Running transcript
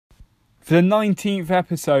For the 19th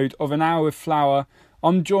episode of An Hour with Flower,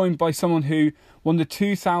 I'm joined by someone who won the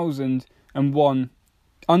 2001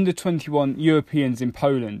 Under-21 Europeans in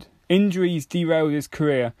Poland. Injuries derailed his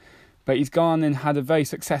career, but he's gone and had a very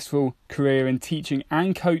successful career in teaching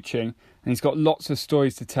and coaching, and he's got lots of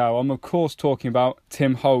stories to tell. I'm of course talking about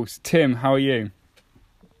Tim Hulse. Tim, how are you?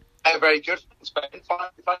 Very good. Thanks, Ben.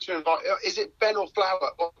 Thanks for inviting. Is it Ben or Flower?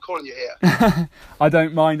 What am I calling you here? I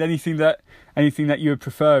don't mind anything that you would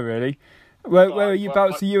prever, really. Where are you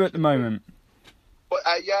about to you at the moment? I'm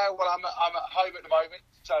at home at the moment.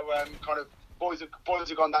 So kind of boys have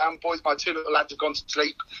gone down. My two little lads have gone to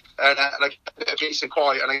sleep, and I get a bit of peace and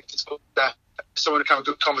quiet, and I get to someone to have a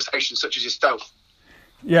good conversation such as yourself.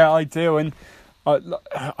 Yeah, I do, and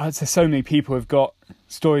I'd say so many people have got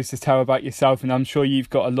stories to tell about yourself, and I'm sure you've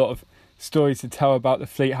got a lot of stories to tell about the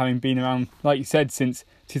fleet, having been around, like you said, since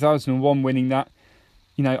 2001, winning that,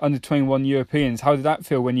 under-21 Europeans. How did that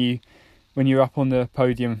feel when you were up on the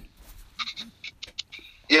podium?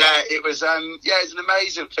 Yeah, it was an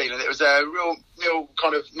amazing feeling. It was a real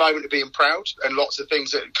kind of moment of being proud, and lots of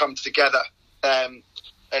things that had come together.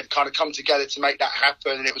 Had kind of come together to make that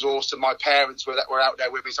happen, and it was awesome. My parents were out there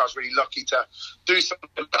with me, so I was really lucky to do something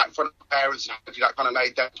back in front of my parents, and hopefully that kind of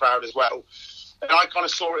made them proud as well. And I kind of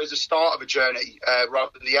saw it as the start of a journey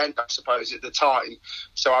rather than the end, I suppose, at the time.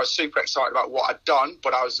 So I was super excited about what I'd done,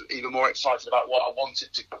 but I was even more excited about what I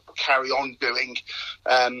wanted to carry on doing.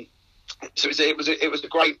 So it was a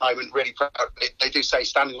great moment, really proud. They do say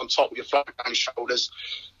standing on top of your flag on your shoulders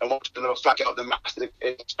and watching another flag get up the mast is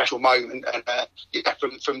a special moment. And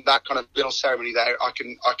from that kind of little ceremony there, I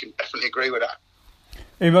can definitely agree with that.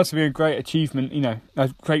 It must have been a great achievement, a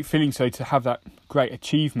great feeling to have that great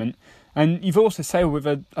achievement. And you've also sailed with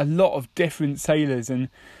a lot of different sailors, and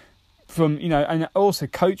and also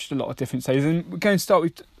coached a lot of different sailors. And we're going to start.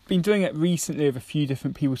 We've been doing it recently with a few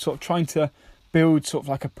different people, sort of trying to build sort of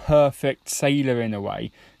like a perfect sailor in a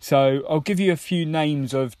way. So I'll give you a few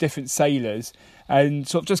names of different sailors, and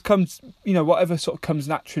sort of just comes, whatever sort of comes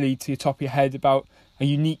naturally to your top of your head about a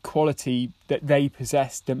unique quality that they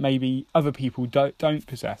possess that maybe other people don't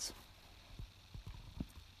possess.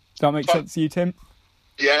 Does that make sense to you, Tim?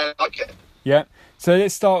 Yeah, I get it. Yeah. So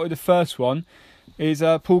let's start with the first one. Is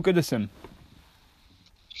Paul Goodison.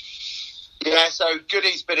 Yeah, so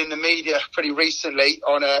Goody's been in the media pretty recently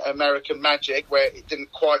on American Magic, where it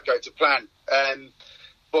didn't quite go to plan.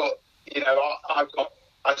 But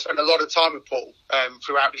I spent a lot of time with Paul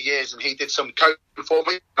throughout the years, and he did some coaching for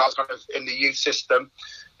me. I was kind of in the youth system,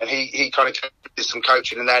 and he kind of did some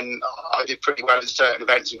coaching, and then I did pretty well in certain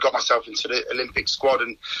events and got myself into the Olympic squad,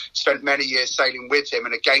 and spent many years sailing with him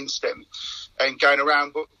and against him and going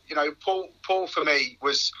around. But Paul for me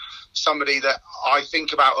was somebody that I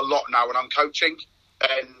think about a lot now when I'm coaching,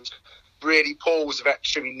 and really Paul was an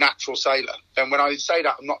extremely natural sailor. And when I say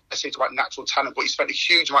that, I'm not necessarily talking about natural talent, but he spent a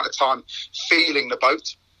huge amount of time feeling the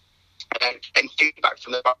boat and getting feedback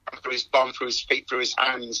from the bum, through his bum, through his feet, through his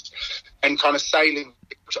hands, and kind of sailing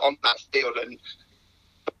on that field and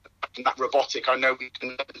that robotic. I know we can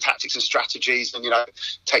learn tactics and strategies, and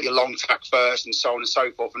take your long tack first and so on and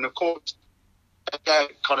so forth. And of course,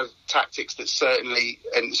 kind of tactics that certainly,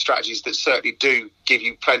 and strategies that certainly do give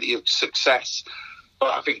you plenty of success.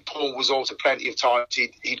 But I think Paul was also plenty of times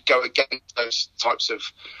he'd go against those types of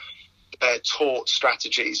taught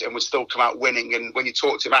strategies and would still come out winning. And when you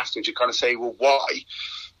talk to him afterwards, you kind of say, well, why?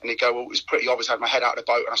 And he'd go, well, it was pretty obvious. I had my head out of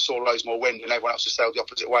the boat and I saw loads more wind, and everyone else just sailed the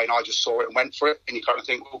opposite way, and I just saw it and went for it. And you kind of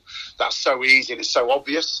think, well, that's so easy and it's so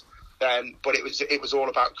obvious. But it was all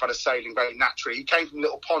about kind of sailing very naturally. He came from a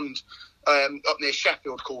little pond up near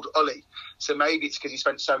Sheffield called Hulse. So maybe it's because he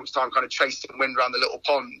spent so much time kind of chasing wind around the little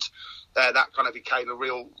pond. That kind of became a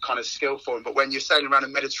real kind of skill for him. But when you're sailing around the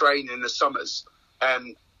Mediterranean in the summers,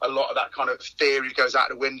 a lot of that kind of theory goes out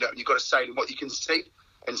the window, and you've got to sail in what you can see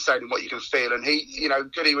and sail in what you can feel. And he,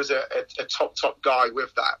 Goody was a top guy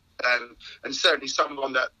with that. And certainly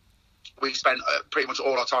someone that we spent pretty much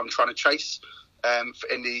all our time trying to chase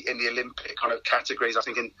in the Olympic kind of categories. I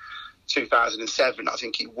think in 2007, I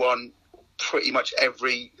think he won pretty much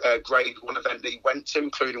every grade one event that he went to,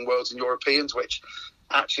 including Worlds and Europeans, which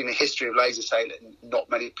actually in the history of laser sailing, not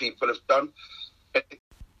many people have done.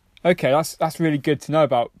 Okay, that's really good to know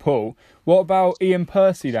about Paul. What about Ian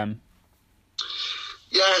Percy then?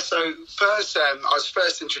 Yeah, so first I was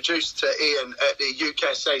first introduced to Ian at the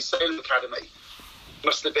UKSA Sailing Academy.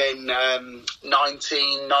 Must have been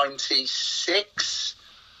 1996,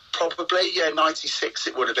 probably. Yeah, 96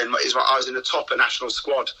 it would have been. I was in the top of national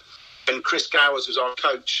squad, and Chris Gowers was our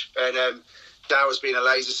coach, and Gowers being a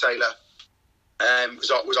laser sailor,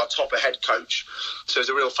 was our top head coach. So it was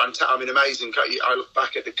a real amazing coach. I look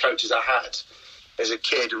back at the coaches I had as a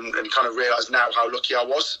kid and kind of realise now how lucky I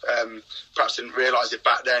was. Perhaps didn't realise it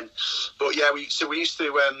back then. But yeah, we used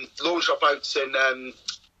to launch our boats in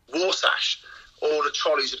Warsash. All the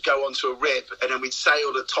trolleys would go onto a rib, and then we'd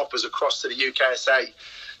sail the toppers across to the UKSA.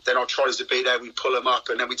 Then our trolleys would be there, we'd pull them up,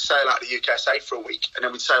 and then we'd sail out the UKSA for a week, and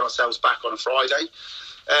then we'd sail ourselves back on a Friday.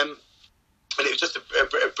 And it was just a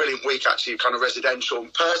brilliant week, actually, kind of residential.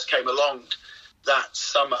 And Perce came along that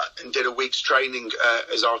summer and did a week's training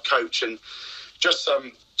as our coach, and just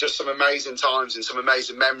some amazing times and some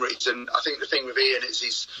amazing memories. And I think the thing with Ian is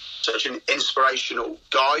he's such an inspirational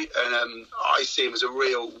guy, and I see him as a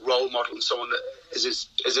real role model and someone that as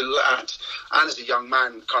a lad and as a young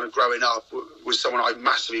man kind of growing up was someone I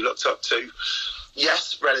massively looked up to.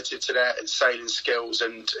 Yes, relative to their sailing skills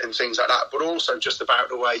and things like that, but also just about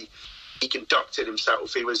the way he conducted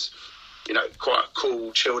himself. He was, quite a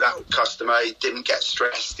cool, chilled out customer. He didn't get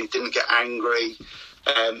stressed. He didn't get angry.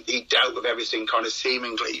 He dealt with everything kind of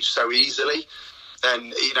seemingly so easily.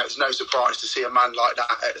 And, it's no surprise to see a man like that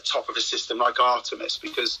at the top of a system like Artemis,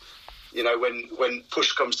 because, when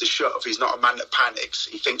push comes to shove, he's not a man that panics.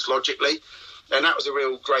 He thinks logically. And that was a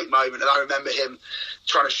real great moment. And I remember him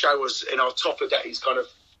trying to show us in our topper days kind of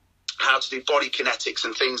how to do body kinetics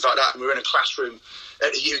and things like that. And we were in a classroom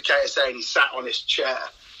at the UKSA, and he sat on this chair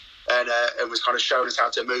and was kind of showing us how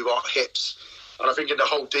to move our hips. And I think in the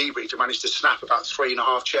whole debrief, he managed to snap about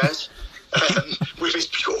 3.5 chairs with his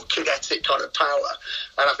pure kinetic kind of power.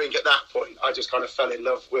 And I think at that point, I just kind of fell in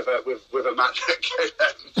love with a man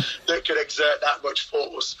that could exert that much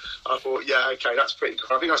force. I thought, yeah, okay, that's pretty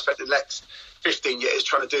cool. I think I spent the next 15 years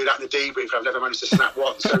trying to do that in the debrief, and I've never managed to snap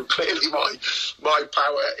one. So clearly my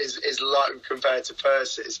power is low compared to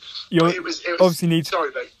Perce's. You obviously need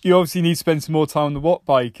to spend some more time on the watt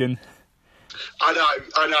bike. And I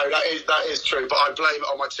know that is true, but I blame it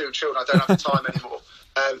on my 2 children. I don't have the time anymore.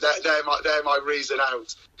 They're my reason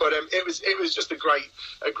out. But it was just a great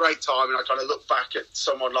time, and I kind of look back at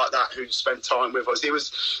someone like that who spent time with us. He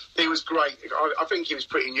was great. I think he was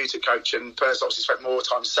pretty new to coaching. Perce obviously spent more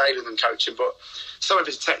time sailing than coaching, but some of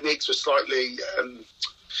his techniques were slightly.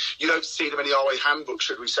 You don't see them in the RA handbook,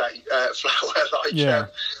 should we say, Flower.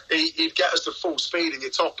 He'd get us to full speed in your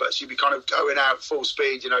topper. So you'd be kind of going out full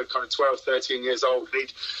speed, kind of 12, 13 years old.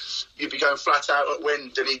 And you'd be going flat out at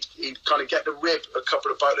wind, and he'd kind of get the rib a couple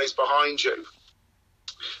of boat days behind you.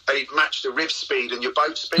 And he'd match the rib speed and your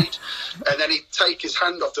boat speed. And then he'd take his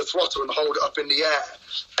hand off the throttle and hold it up in the air.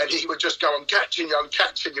 And he would just go, I'm catching you. And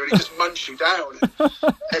he'd just munch you down.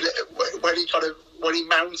 And when he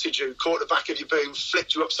mounted you, caught the back of your boom,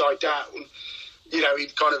 flipped you upside down,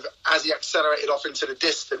 he'd kind of, as he accelerated off into the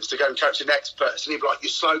distance to go and catch the next person, he'd be like, you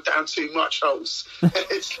slowed down too much, Hulse. And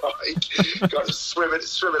it's like, kind of swimming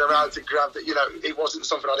around to grab it. It wasn't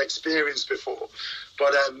something I'd experienced before.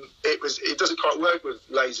 But it doesn't quite work with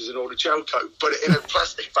lasers and all the gel coat, but in a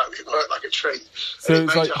plastic boat, it worked like a treat. So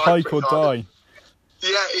it's like hike or die.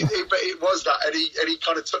 Yeah, it was that, and he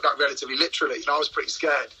kind of took that relatively literally, and I was pretty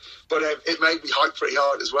scared. But it made me hike pretty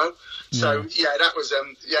hard as well. So that was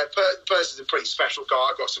Perce is a pretty special guy.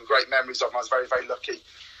 I've got some great memories of him. I was very, very lucky,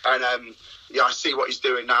 and I see what he's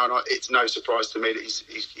doing now, and it's no surprise to me that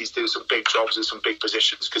he's doing some big jobs and some big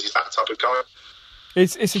positions because he's that type of guy.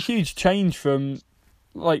 It's a huge change from,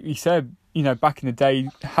 like you said, back in the day,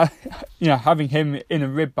 having him in a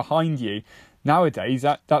rib behind you. Nowadays,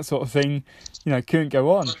 that sort of thing, couldn't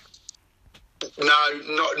go on. No,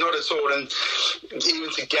 not at all. And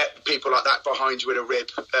even to get people like that behind you in a rib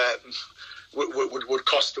would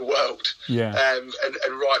cost the world. Yeah. And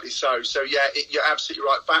rightly so. So, yeah, you're absolutely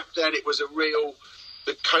right. Back then, it was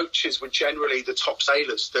the coaches were generally the top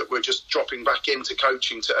sailors that were just dropping back into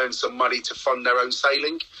coaching to earn some money to fund their own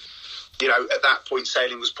sailing. At that point,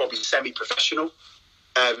 sailing was probably semi-professional.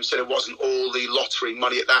 So there wasn't all the lottery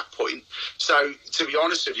money at that point. So to be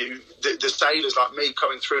honest with you, the sailors like me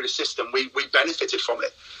coming through the system, we benefited from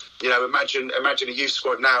it. Imagine a youth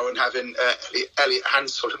squad now and having Elliot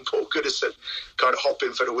Hansel and Paul Goodison kind of hop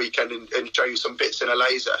in for the weekend and show you some bits in a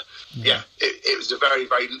laser. Yeah, it was a very,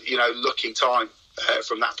 very lucky time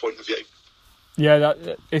from that point of view. Yeah,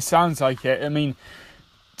 it sounds like it. I mean,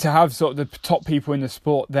 to have sort of the top people in the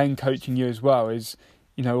sport then coaching you as well is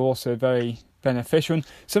also very beneficial. And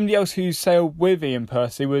somebody else who sailed with Ian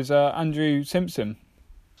Percy was Andrew Simpson.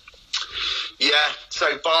 Yeah, so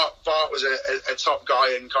Bart was a top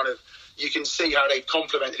guy, and kind of you can see how they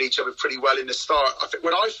complemented each other pretty well in the start. I think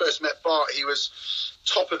when I first met Bart, he was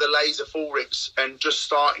top of the laser full rigs and just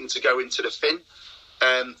starting to go into the fin,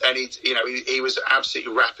 and he was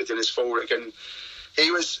absolutely rapid in his full rig, and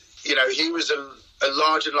he was you know, he was a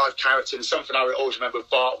larger-than-life character, and something I always remember with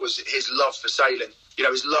Bart was his love for sailing. You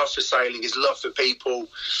know, his love for sailing, his love for people,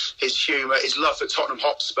 his humour, his love for Tottenham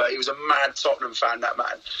Hotspur. He was a mad Tottenham fan, that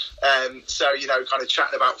man. So, you know, kind of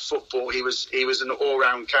chatting about football, he was an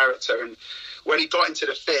all-round character. And when he got into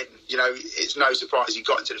the Finn, you know, it's no surprise he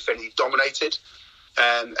got into the Finn. He dominated,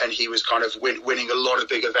 and he was kind of winning a lot of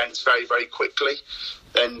big events very, very quickly.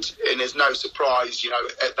 And there's no surprise, you know,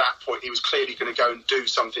 at that point he was clearly going to go and do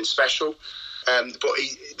something special. But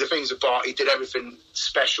the things with Bart, he did everything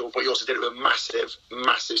special, but he also did it with a massive,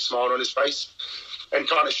 massive smile on his face, and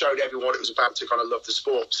kind of showed everyone what it was about to kind of love the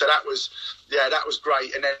sport. So that was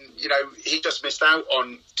great. And then, you know, he just missed out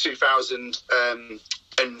on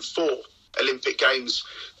 2004 Olympic Games,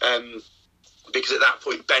 because at that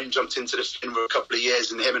point Ben jumped into the Finn for a couple of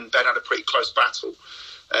years, and him and Ben had a pretty close battle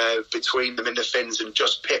between them in the Finns, and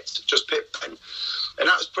just pipped Ben. And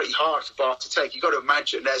that was pretty hard for Bart to take. You've got to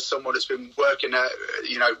imagine there's someone that's been working,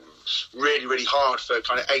 you know, really, really hard for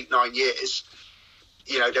kind of 8-9 years.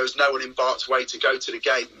 You know, there was no one in Bart's way to go to the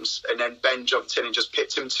games, and then Ben jumped in and just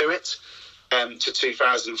pipped him to it, to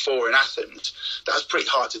 2004 in Athens. That was pretty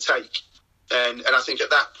hard to take. And I think at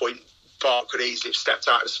that point, Bart could easily have stepped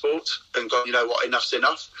out of the sport and gone, you know what, enough's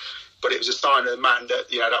enough. But it was a sign of the man that,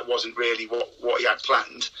 you know, that wasn't really what he had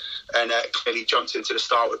planned. And clearly jumped into the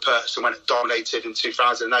start with Perth and went and dominated in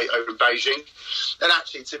 2008 over in Beijing. And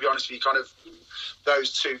actually, to be honest with you, kind of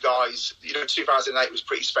those two guys, you know, 2008 was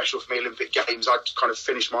pretty special for me, Olympic Games. I'd kind of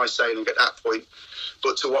finished my sailing at that point.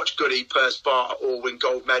 But to watch Goody, Perth, Bart all win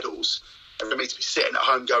gold medals, and for me to be sitting at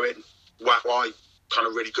home going, wow, I kind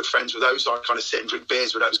of really good friends with those. I kind of sit and drink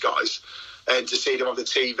beers with those guys. And to see them on the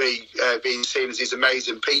TV being seen as these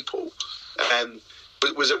amazing people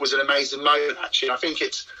was an amazing moment, actually. I think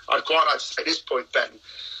I'd quite like to say at this point, Ben,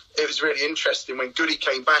 it was really interesting when Goody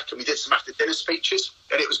came back and we did some after-dinner speeches,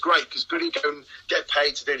 and it was great because Goody would go and get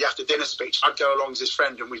paid to do the after-dinner speech. I'd go along as his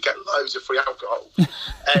friend and we'd get loads of free alcohol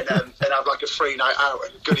and have like a free night out,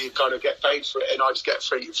 and Goody would kind of get paid for it and I'd just get a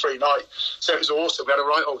free night. So it was awesome. We had a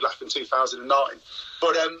right old laugh in 2009.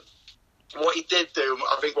 But what he did do,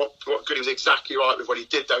 I think what Goody was exactly right with when he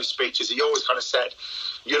did those speeches, he always kind of said,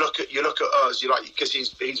 you look at us, you like, because he's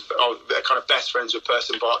kind of best friends with Perth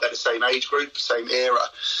and Bart. They're the same age group, same era.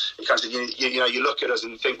 He kind of said, you know, you look at us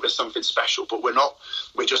and think we're something special, but we're not.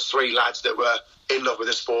 We're just three lads that were in love with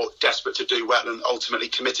the sport, desperate to do well, and ultimately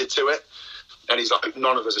committed to it. And he's like,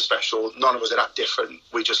 none of us are special, none of us are that different.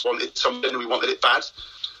 We just wanted something, and we wanted it bad.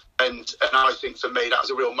 And I think for me, that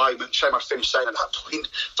was a real moment. Shame I finished saying at that point,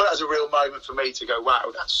 but that was a real moment for me to go,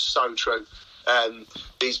 wow, that's so true.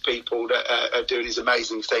 These people that are doing these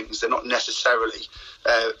amazing things, they're not necessarily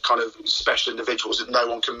kind of special individuals that no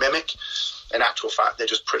one can mimic. In actual fact, they're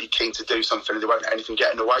just pretty keen to do something and they won't let anything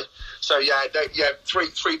get in the way. So,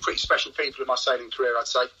 three pretty special people in my sailing career, I'd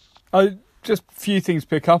say. Just a few things to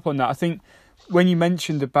pick up on that. I think when you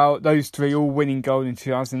mentioned about those three all winning gold in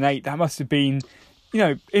 2008, that must have been, you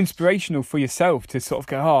know, inspirational for yourself to sort of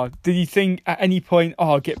go, did you think at any point,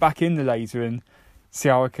 I'll get back in the laser and see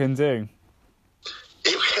how I can do?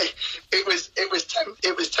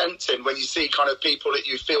 It was tempting when you see kind of people that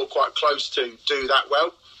you feel quite close to do that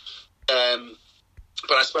well.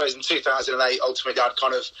 But I suppose in 2008, ultimately,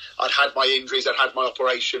 I'd had my injuries, I'd had my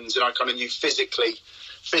operations, and I kind of knew physically,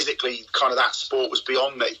 kind of that sport was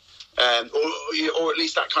beyond me. Or at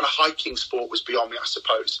least that kind of hiking sport was beyond me, I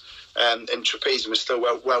suppose. And trapezium was still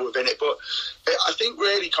well within it. But I think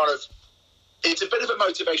really kind of, it's a bit of a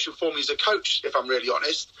motivation for me as a coach, if I'm really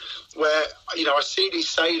honest, where, you know, I see these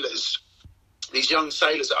sailors, these young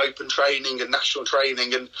sailors at open training and national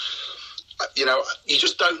training, and, you know, you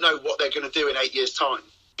just don't know what they're going to do in 8 years' time.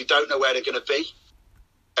 You don't know where they're going to be.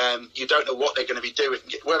 You don't know what they're going to be doing,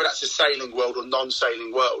 whether that's a sailing world or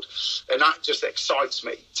non-sailing world. And that just excites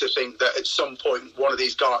me to think that at some point one of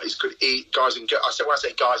these guys could eat guys and girls. When I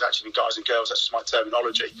say guys, actually mean guys and girls. That's just my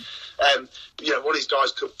terminology. You know, one of these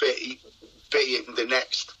guys could be being the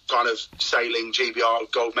next kind of sailing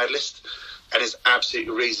GBR gold medalist. And there's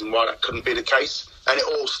absolutely a reason why that couldn't be the case. And it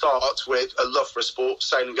all starts with a love for a sport,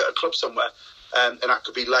 sailing at a club somewhere. And that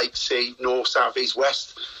could be lake, sea, north, south, east,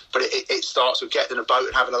 west. But it starts with getting in a boat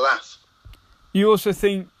and having a laugh. You also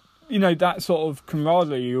think, you know, that sort of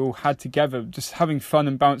camaraderie you all had together, just having fun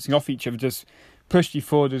and bouncing off each other, just pushed you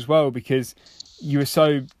forward as well, because you were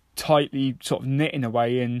so tightly sort of knit in a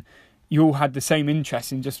way, and you all had the same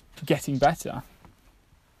interest in just getting better.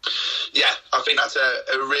 Yeah, I think that's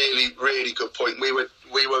a really, really good point. We were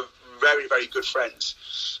very, very good friends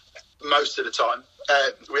most of the time.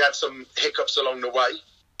 We had some hiccups along the way,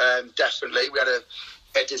 definitely. We had a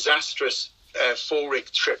disastrous full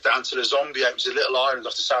rig trip down to the Zombie. It was a little island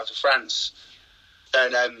off the south of France,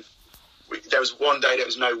 and there was one day there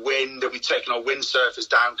was no wind, and we'd taken our windsurfers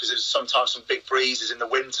down because there's sometimes some big breezes in the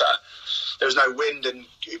winter. There was no wind, and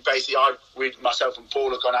basically myself and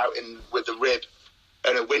Paul had gone out in with the rib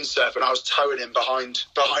and a windsurfer, and I was towing him behind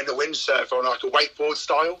the windsurfer on like a wakeboard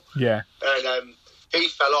style. Yeah. And he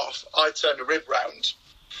fell off. I turned the rib round,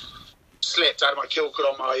 slipped out of my kill cord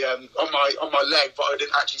on my leg, but I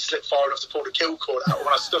didn't actually slip far enough to pull the kill cord out. When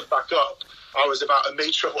I stood back up, I was about a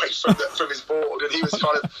metre away from his board, and he was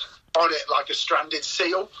kind of on it like a stranded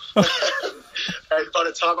seal. And by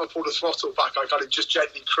the time I pulled the throttle back, I kind of just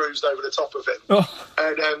gently cruised over the top of him. Oh.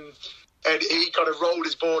 And he kind of rolled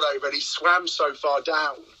his board over, and he swam so far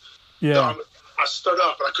down that I stood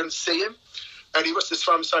up and I couldn't see him. And he must have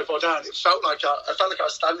swam so far down. It felt like I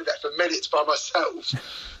was standing there for minutes by myself.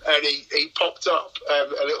 And he popped up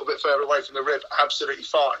a little bit further away from the rib, absolutely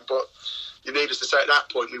fine. But you needless to say, at that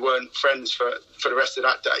point, we weren't friends for the rest of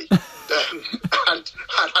that day. And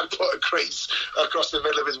I put a crease across the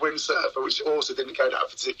middle of his windsurfer, which also didn't go down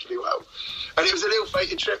particularly well. And it was a little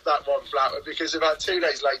fated trip, that one, Flouter, because about 2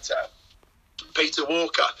 days later, Peter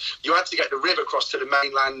Walker, you had to get the rib across to the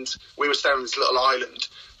mainland. We were staying on this little island.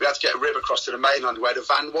 We had to get a rib across to the mainland where the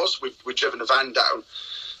van was. We'd driven the van down,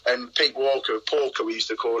 and Pete Walker, Porker we used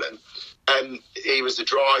to call him, and he was the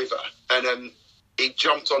driver, and he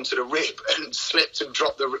jumped onto the rib and slipped and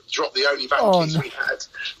dropped the only van keys we had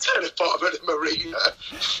to the bottom of the marina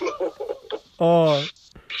floor. Oh,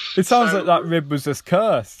 it sounds like that rib was just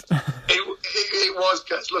cursed. It was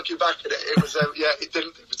cursed. Looking back at it, it was it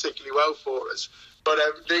didn't do particularly well for us. But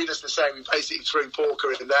needless to say, we basically threw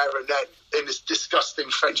Porker in there and then in this disgusting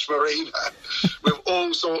French marina with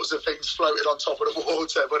all sorts of things floating on top of the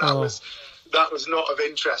water. But that was not of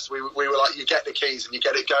interest. We were like, you get the keys and you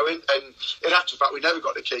get it going. And in actual fact, we never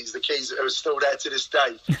got the keys. The keys are still there to this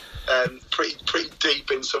day, pretty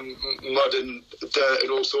deep in some mud and dirt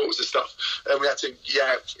and all sorts of stuff. And we had to,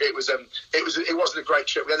 it wasn't a great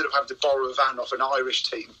trip. We ended up having to borrow a van off an Irish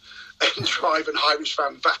team and drive an Irish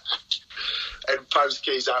van back and post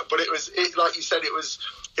keys out. But it was like you said, it was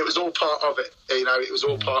all part of it. You know, it was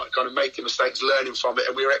all part of kind of making mistakes, learning from it,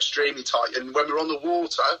 and we were extremely tight. And when we were on the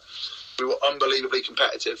water, we were unbelievably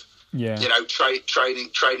competitive. Yeah. You know,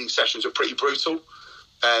 training sessions were pretty brutal,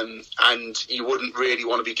 and you wouldn't really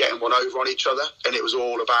want to be getting one over on each other. And it was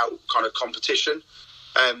all about kind of competition.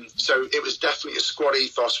 So it was definitely a squad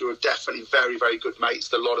ethos. We were definitely very, very good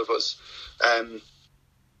mates, a lot of us.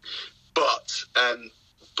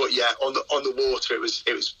 But yeah, on the water,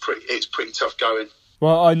 it's pretty tough going.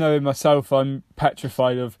 Well, I know myself, I'm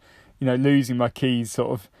petrified of, losing my keys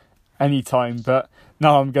sort of any time. But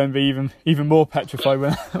now I'm going to be even more petrified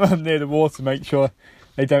when I'm near the water. Make sure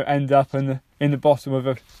they don't end up in the bottom of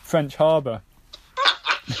a French harbour.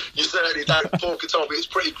 You certainly don't. Porker told me it's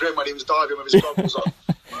pretty grim when he was diving with his goggles on.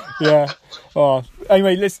 Yeah. Oh,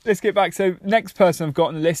 anyway, let's get back. So next person I've got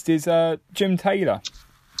on the list is Jim Taylor.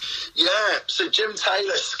 Yeah, so Jim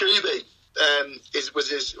Taylor, Scooby, was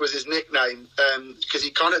his nickname, because he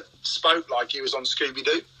kind of spoke like he was on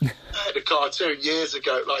Scooby-Doo, the cartoon years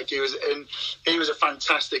ago. Like he was a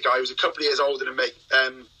fantastic guy. He was a couple of years older than me,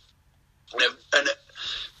 and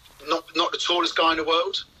not the tallest guy in the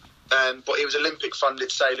world, but he was Olympic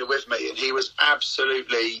funded sailor with me, and he was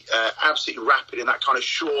absolutely rapid in that kind of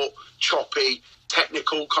short, choppy,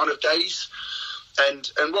 technical kind of days.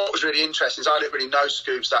 And what was really interesting is I didn't really know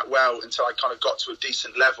Scoobs that well until I kind of got to a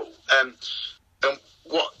decent level. And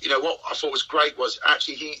what I thought was great was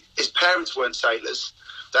actually his parents weren't sailors.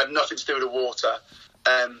 They had nothing to do with the water.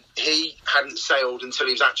 He hadn't sailed until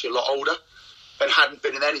he was actually a lot older and hadn't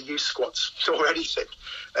been in any youth squads or anything.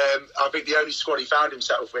 I think the only squad he found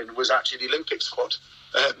himself in was actually the Olympic squad,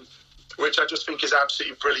 which I just think is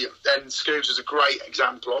absolutely brilliant. And Scoobs is a great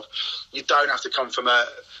example of, you don't have to come from a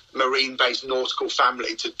marine-based nautical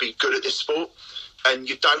family to be good at this sport, and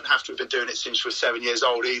you don't have to have been doing it since you were 7 years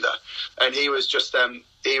old either. And he was just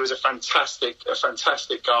he was a fantastic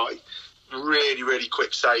guy, really, really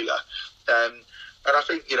quick sailor, and I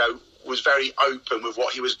think was very open with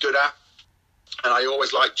what he was good at. And I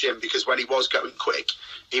always liked Jim because when he was going quick,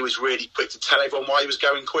 he was really quick to tell everyone why he was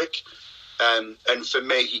going quick. And for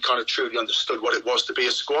me, he kind of truly understood what it was to be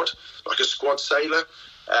a squad, like a squad sailor.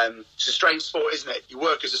 It's a strange sport, isn't it? You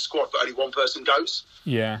work as a squad, but only one person goes.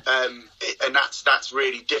 Yeah. And that's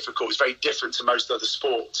really difficult. It's very different to most other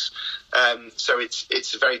sports. So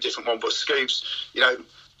it's a very different one. But Scoobs,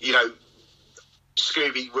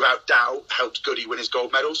 Scooby, without doubt, helped Goody win his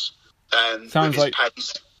gold medals. Sounds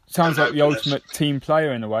like the ultimate team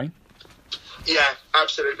player in a way. Yeah,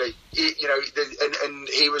 absolutely. And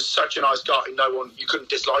he was such a nice guy. You couldn't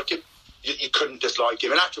dislike him. You couldn't dislike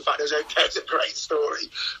him. In actual fact, there's a great story.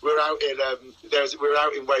 We were out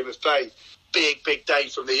in Weymouth Bay, big day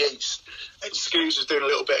from the east, and Scoos was doing a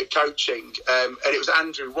little bit of coaching, and it was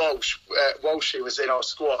Andrew Walsh. Walsh who was in our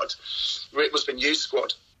squad. It must have been youth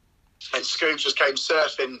squad. And Scoos just came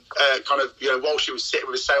surfing, Walsh was sitting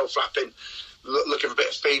with his sail flapping, looking for a bit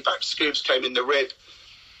of feedback. Scoos came in the rib,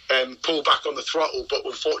 pulled back on the throttle, but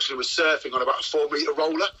unfortunately was surfing on about a 4-metre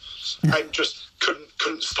roller and just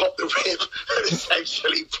couldn't stop the rib and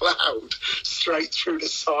essentially ploughed straight through the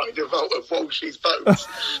side of Walsh's boat,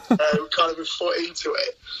 kind of a foot into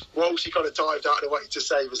it. Walshy kind of dived out of the way to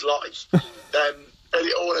save his life. And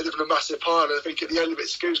it all ended up in a massive pile, and I think at the end of it,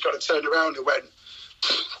 Scoos kind of turned around and went,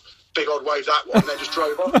 big old wave that one, and then just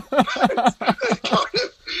drove on.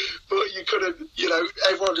 But you couldn't,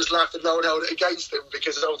 everyone just laughed and no one held it against him,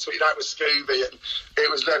 because ultimately that was Scooby and it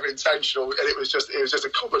was never intentional, and it was just a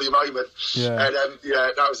comedy moment. Yeah. And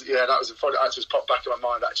that was a fun. That just popped back in my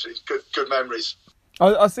mind actually. Good memories.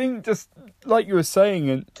 I think just like you were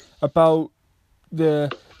saying about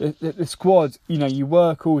the squad, you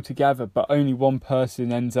work all together, but only one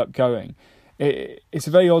person ends up going. It's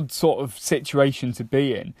a very odd sort of situation to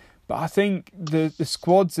be in. But I think the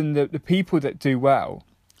squads and the people that do well,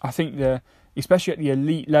 I think especially at the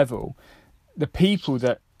elite level, the people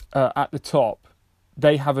that are at the top,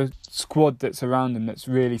 they have a squad that's around them that's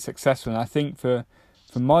really successful. And I think from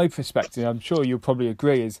my perspective, I'm sure you'll probably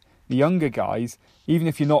agree, is the younger guys, even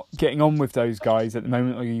if you're not getting on with those guys at the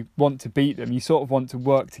moment or you want to beat them, you sort of want to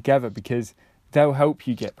work together because they'll help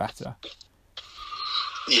you get better.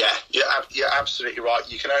 Yeah, you're absolutely right.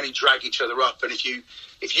 You can only drag each other up, and if you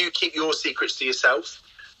keep your secrets to yourself,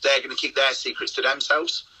 they're going to keep their secrets to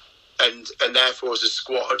themselves, and therefore as a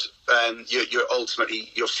squad,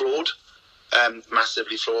 you're flawed,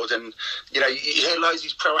 massively flawed. And you hear loads of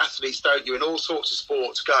these pro athletes, don't you, in all sorts of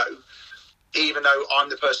sports go, even though I'm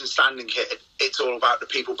the person standing here, it's all about the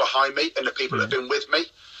people behind me and the people that have been with me.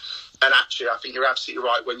 And actually, I think you're absolutely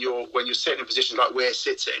right. When you're sitting in positions like we're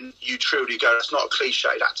sitting, you truly go, that's not a cliche,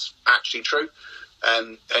 that's actually true.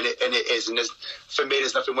 And it is. And for me,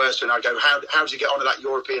 there's nothing worse when I go, how did you get onto that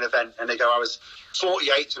European event? And they go, I was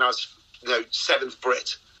 48 and I was 7th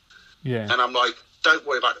Brit. Yeah. And I'm like, don't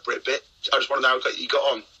worry about the Brit bit. I just want to know how you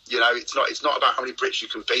got on. It's not about how many Brits you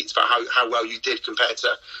can beat. It's about how well you did compared to,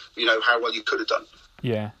 how well you could have done.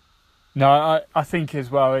 Yeah. No, I think as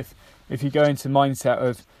well, if you go into mindset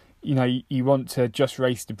of, you want to just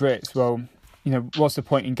race the Brits, well, what's the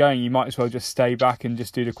point in going? You might as well just stay back and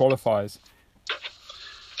just do the qualifiers.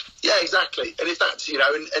 Yeah, exactly. And if that's,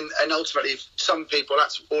 and ultimately, if some people,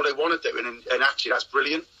 that's all they want to do. And actually, that's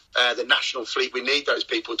brilliant. The national fleet, we need those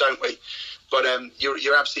people, don't we? But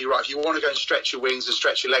you're absolutely right. If you want to go and stretch your wings and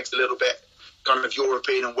stretch your legs a little bit, kind of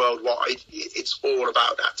European and worldwide, it's all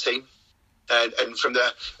about that team. And from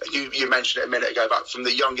you mentioned it a minute ago, about from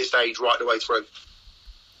the youngest age right the way through.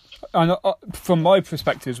 And from my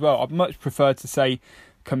perspective as well, I'd much prefer to say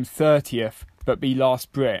come 30th but be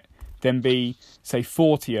last Brit than be, say,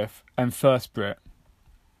 40th and first Brit.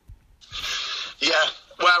 Yeah,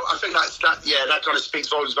 well, I think that kind of speaks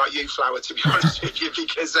volumes about you, Flower, to be honest with you,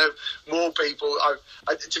 because more people,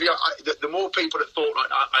 the more people that thought like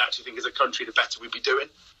that, I actually think as a country, the better we'd be doing.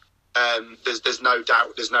 There's no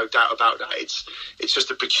doubt about that. It's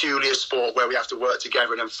just a peculiar sport where we have to work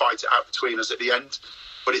together and then fight it out between us at the end.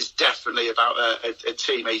 But it's definitely about a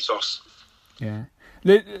team ethos. Yeah.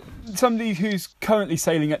 Somebody who's currently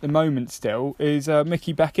sailing at the moment still is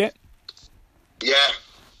Mickey Beckett. Yeah,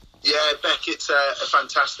 Beckett's a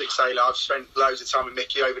fantastic sailor. I've spent loads of time with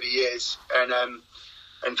Mickey over the years, and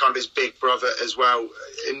kind of his big brother as well.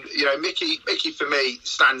 And Mickey for me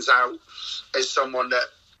stands out as someone that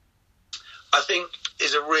I think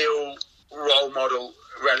is a real role model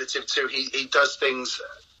relative to he does things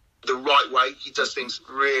the right way. He does things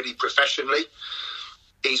really professionally.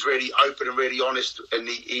 He's really open and really honest, and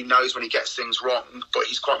he knows when he gets things wrong, but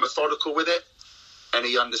he's quite methodical with it, and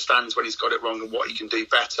he understands when he's got it wrong and what he can do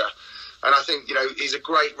better. And I think, he's a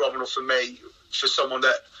great role model for me, for someone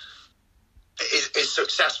that is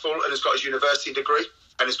successful and has got his university degree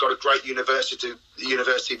and has got a great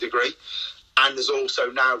university degree, and is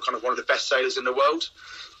also now kind of one of the best sailors in the world.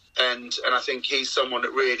 And I think he's someone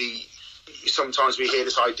that really, sometimes we hear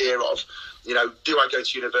this idea of, do I go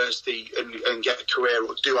to university and get a career,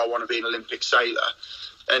 or do I want to be an Olympic sailor?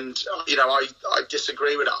 And, I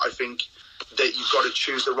disagree with that. I think that you've got to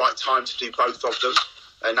choose the right time to do both of them.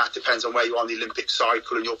 And that depends on where you are on the Olympic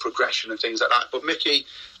cycle and your progression and things like that. But Mickey,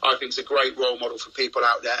 I think, is a great role model for people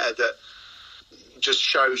out there that just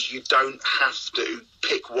shows you don't have to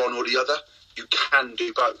pick one or the other. You can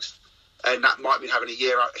do both. And that might mean having a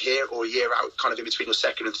year out here or a year out kind of in between your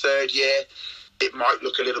second and third year. It might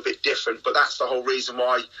look a little bit different, but that's the whole reason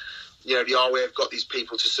why, the RWA have got these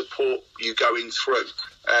people to support you going through.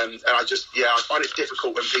 And I find it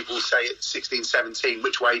difficult when people say at 16, 17,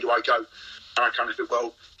 which way do I go? And I kind of think,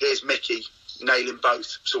 well, here's Mickey nailing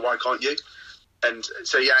both, so why can't you? And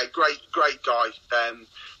so, great guy.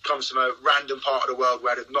 Comes from a random part of the world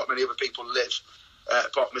where not many other people live,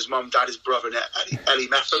 apart from his mum, dad, his brother, and Ellie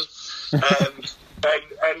Metham. And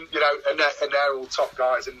they're all top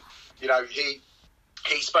guys. And,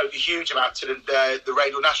 he spoke a huge amount to the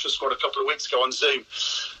Radial National Squad a couple of weeks ago on Zoom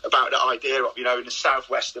about the idea of, in the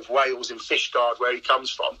southwest of Wales, in Fishguard, where he comes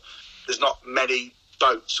from, there's not many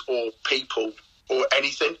boats or people or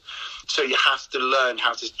anything. So you have to learn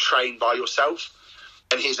how to train by yourself.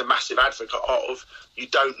 And he's a massive advocate of, you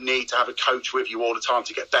don't need to have a coach with you all the time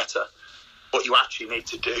to get better. What you actually need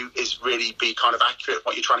to do is really be kind of accurate at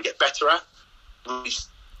what you're trying to get better at. Really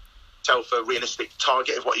self a realistic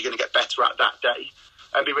target of what you're going to get better at that day.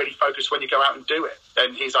 And be really focused when you go out and do it.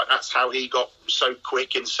 And he's like, that's how he got so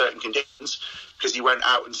quick in certain conditions, because he went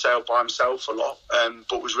out and sailed by himself a lot,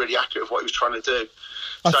 but was really accurate of what he was trying to do.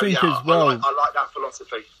 I think as well, I like that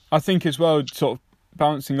philosophy. I think as well, sort of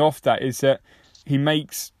bouncing off that, is that he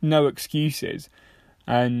makes no excuses.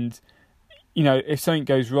 And, if something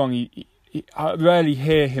goes wrong, I rarely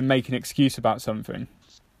hear him make an excuse about something.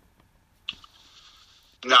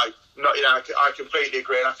 No, I completely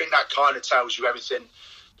agree, and I think that kind of tells you everything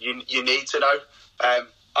you need to know.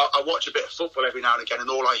 I watch a bit of football every now and again, and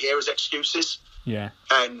all I hear is excuses. Yeah.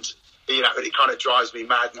 And it kind of drives me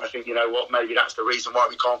mad. And I think, maybe that's the reason why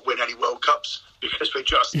we can't win any World Cups, because we're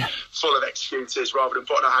just full of excuses rather than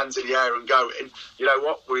putting our hands in the air and going,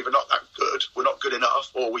 we're either not that good, we're not good enough,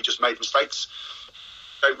 or we just made mistakes.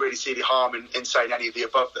 Don't really see the harm in saying any of the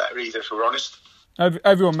above there either, if we're honest.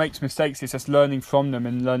 Everyone makes mistakes. It's just learning from them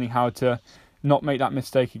and learning how to not make that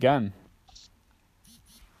mistake again.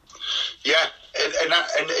 Yeah,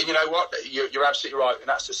 and you know what? You're absolutely right, and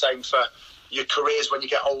that's the same for your careers when you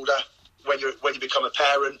get older, when you become a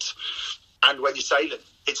parent, and when you're sailing.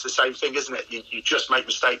 It's the same thing, isn't it? You just make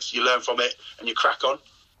mistakes, you learn from it, and you crack on.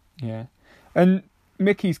 Yeah. And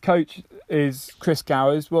Mickey's coach is Chris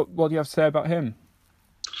Gowers. What do you have to say about him?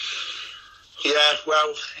 Yeah,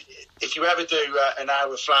 well, if you ever do an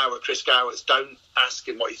hour flower with Chris Gowers, don't ask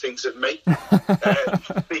him what he thinks of me.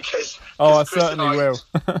 Because I certainly will.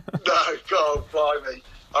 No, God, blimey.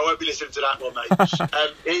 I won't be listening to that one, mate.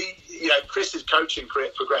 Chris's coaching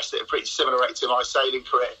career progressed at a pretty similar rate to my sailing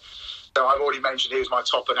career. So I've already mentioned he was my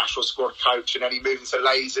top of national squad coach, and then he moved into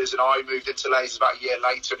lasers, and I moved into lasers about a year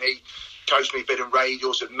later, and he coached me a bit in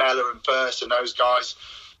radials at Mellor and Perth and those guys.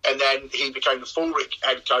 And then he became the full-rig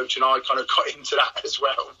head coach, and I kind of got into that as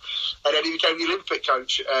well. And then he became the Olympic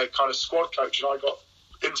coach, kind of squad coach, and I got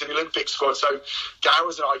into the Olympic squad. So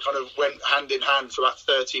Gowers and I kind of went hand in hand for about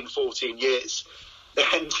 13, 14 years.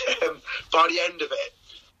 And by the end of it,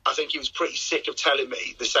 I think he was pretty sick of telling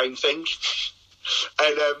me the same thing.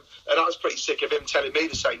 And I was pretty sick of him telling me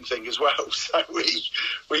the same thing as well. So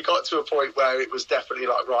we got to a point where it was definitely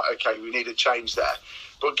like, right, okay, we need a change there.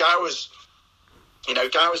 But Gowers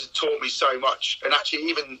had taught me so much, and actually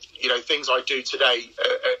even, things I do today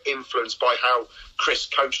are influenced by how Chris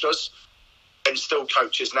coached us and still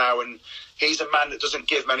coaches now. And he's a man that doesn't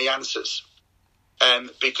give many answers,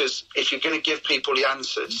 because if you're going to give people the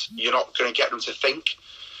answers, you're not going to get them to think.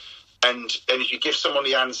 And if you give someone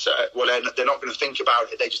the answer, well, they're not going to think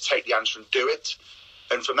about it. They just take the answer and do it.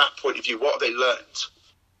 And from that point of view, what have they learned?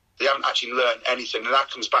 They haven't actually learned anything. And that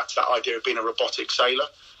comes back to that idea of being a robotic sailor.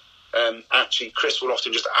 Actually, Chris will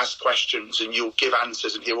often just ask questions, and you'll give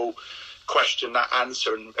answers, and he will question that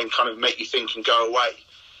answer and kind of make you think and go away.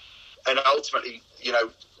 And ultimately,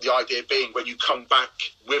 the idea being, when you come back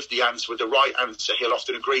with the answer, with the right answer, he'll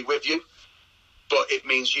often agree with you. But it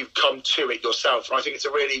means you've come to it yourself. And I think it's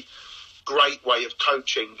a really great way of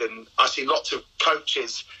coaching. And I see lots of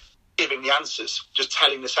coaches giving the answers, just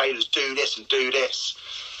telling the sailors, do this and do this.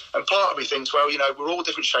 And part of me thinks, well, we're all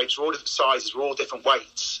different shapes, we're all different sizes, we're all different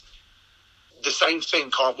weights. The same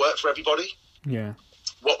thing can't work for everybody. Yeah.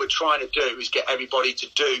 What we're trying to do is get everybody to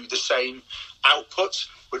do the same output.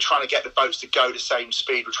 We're trying to get the boats to go the same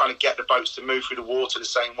speed. We're trying to get the boats to move through the water the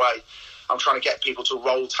same way. I'm trying to get people to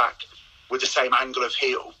roll tack with the same angle of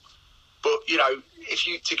heel. But,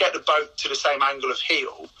 to get the boat to the same angle of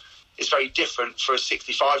heel is very different for a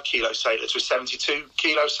 65 kilo sailor to a 72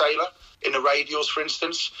 kilo sailor in the radials, for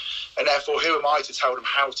instance. And therefore, who am I to tell them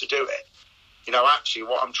how to do it? Actually,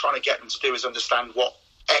 what I'm trying to get them to do is understand what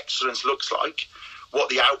excellence looks like, what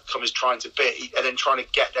the outcome is trying to be, and then trying to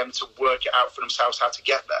get them to work it out for themselves how to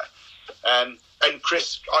get there. And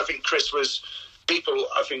Chris, I think Chris was, people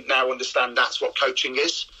I think now understand that's what coaching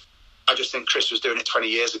is. I just think Chris was doing it 20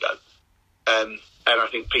 years ago. And I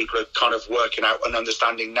think people are kind of working out and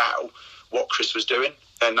understanding now what Chris was doing.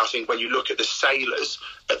 And I think when you look at the sailors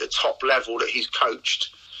at the top level that he's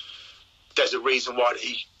coached, there's a reason why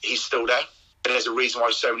he's still there. And there's a reason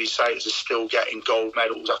why so many sailors are still getting gold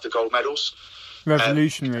medals after gold medals.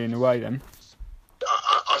 Revolutionary in a way, then.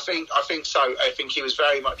 I think so. I think he was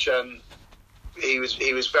very much he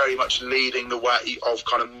was very much leading the way of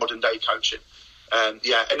kind of modern day coaching. And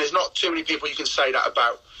there's not too many people you can say that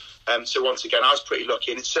about. So once again, I was pretty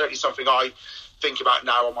lucky, and it's certainly something I think about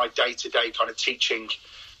now on my day-to-day kind of teaching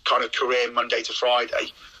kind of career, Monday to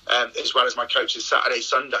Friday, as well as my coaching Saturday,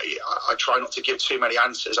 Sunday. I try not to give too many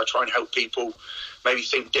answers. I try and help people maybe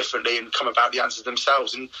think differently and come about the answers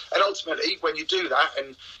themselves. And ultimately, when you do that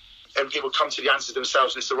and people come to the answers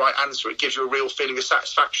themselves and it's the right answer, it gives you a real feeling of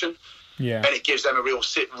satisfaction. Yeah. And it gives them a real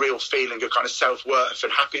feeling of kind of self-worth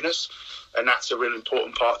and happiness. And that's a really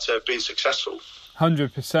important part to being successful.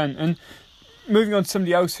 100%. And moving on to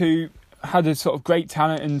somebody else who had a sort of great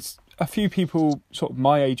talent, and a few people sort of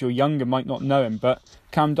my age or younger might not know him, but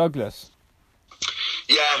Cam Douglas.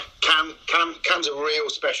 Yeah, Cam's a real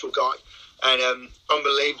special guy, and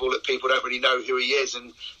unbelievable that people don't really know who he is,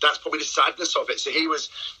 and that's probably the sadness of it. So he was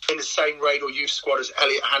in the same Radial youth squad as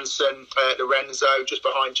Elliot Hansen, Lorenzo, just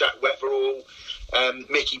behind Jack Wetherall,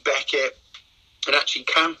 Mickey Beckett, and actually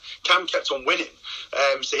Cam kept on winning.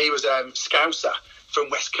 So he was Scouser from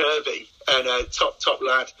West Kirby, and top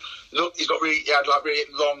lad. Look, he had like really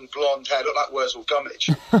long blonde hair, looked like Wurzel Gummidge.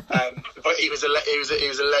 But he was a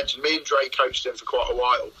legend. Me and Dre coached him for quite a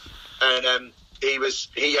while, and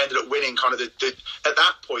he ended up winning kind of the at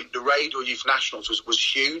that point the Radial Youth Nationals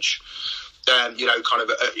was huge. Kind of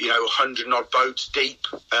 100 and odd boats deep,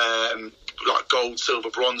 like gold, silver,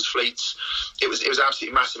 bronze fleets. It was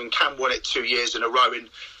absolutely massive, and Cam won it 2 years in a row, and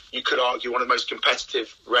you could argue one of the most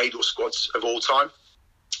competitive Radial squads of all time.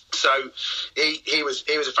 So he was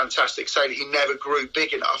a fantastic sailor. He never grew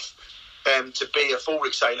big enough to be a full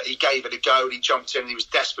rig sailor. He gave it a go, and he jumped in, and he was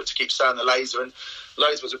desperate to keep sailing the Laser, and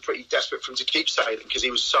Laser was pretty desperate for him to keep sailing because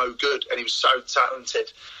he was so good and he was so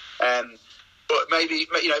talented. But maybe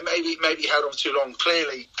he held on too long.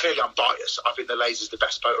 Clearly I'm biased. I think the Laser's the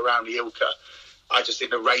best boat around the Ilka. I just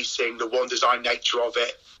think the racing, the one design nature of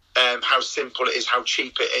it, how simple it is, how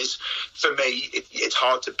cheap it is, for me, it's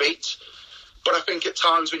hard to beat. But I think at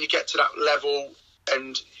times when you get to that level,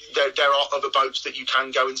 and there are other boats that you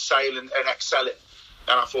can go and sail and excel in.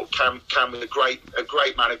 And I thought Cam was a great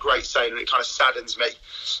man, a great sailor. And it kind of saddens me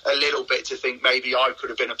a little bit to think maybe I could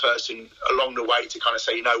have been a person along the way to kind of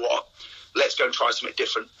say, you know what, let's go and try something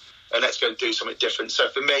different, and let's go and do something different. So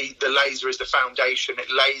for me, the Laser is the foundation.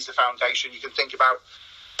 It lays the foundation. You can think about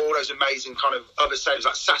all those amazing kind of other sailors,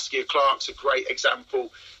 like Saskia Clark's a great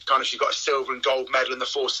example. Kind of, she got a silver and gold medal in the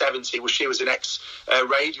 470. Well, she was an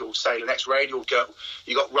ex-radial sailor, an ex-radial girl.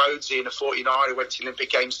 You got Rhodesy in the 49 who went to the Olympic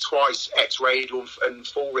Games twice, ex-radial and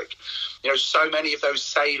full rig. So many of those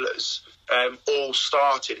sailors all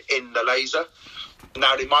started in the Laser.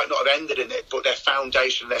 Now, they might not have ended in it, but their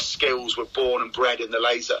foundation, their skills were born and bred in the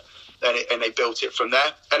Laser, and they built it from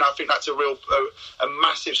there. And I think that's a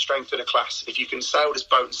massive strength of the class. If you can sail this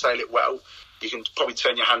boat and sail it well, you can probably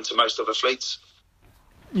turn your hand to most other fleets.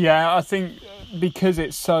 Yeah, I think because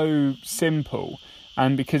it's so simple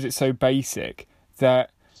and because it's so basic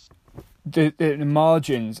that the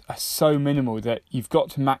margins are so minimal that you've got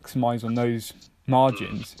to maximise on those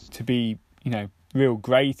margins to be, real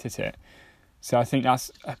great at it. So I think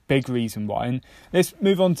that's a big reason why. And let's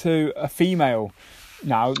move on to a female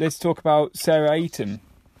now. Let's talk about Sarah Ayton.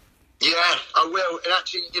 Yeah, I will. And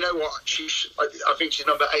actually, you know what? I think she's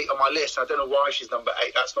number 8 on my list. I don't know why she's number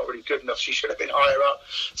 8. That's not really good enough. She should have been higher up.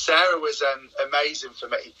 Sarah was amazing for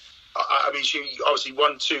me. I mean, she obviously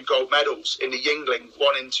won 2 gold medals in the Yingling.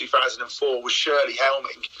 One in 2004 was Shirley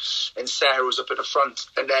Helming, and Sarah was up at the front.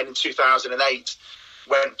 And then in 2008,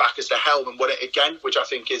 went back as the helm and won it again, which I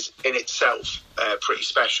think is in itself pretty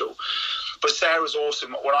special. But Sarah was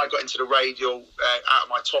awesome. When I got into the Radial out of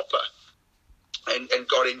my topper, and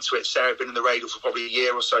got into it. Sarah had been in the Radial for probably a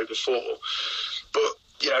year or so before. But,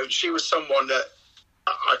 she was someone that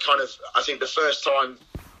I think the first time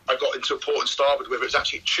I got into a port and starboard with her, it was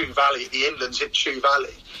actually at Chew Valley, the inlands in Chew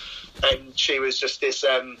Valley. And she was just this,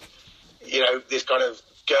 this kind of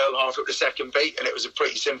girl half up the second beat, and it was a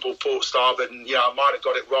pretty simple port starboard, and, I might have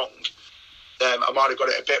got it wrong. I might have got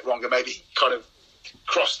it a bit wrong and maybe kind of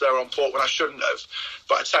crossed her on port when I shouldn't have.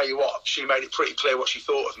 But I tell you what, she made it pretty clear what she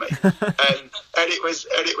thought of me, and it was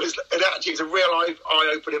actually a real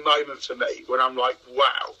eye-opening moment for me when I'm like,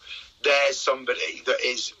 wow, there's somebody that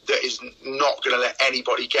is not going to let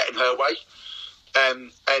anybody get in her way.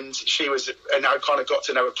 And she was, and I kind of got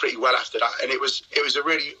to know her pretty well after that, and it was a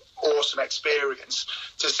really awesome experience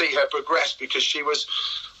to see her progress, because she was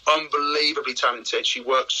unbelievably talented. She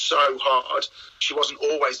worked so hard. She wasn't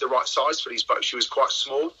always the right size for these boats. She was quite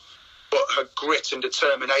small, but her grit and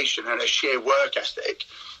determination and her sheer work ethic,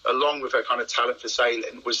 along with her kind of talent for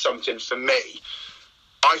sailing, was something for me,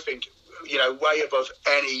 I think, way above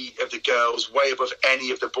any of the girls, way above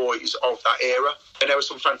any of the boys of that era. And there were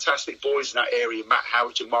some fantastic boys in that area: Matt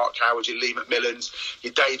Howard, your Mark Howard, your Lee McMillans,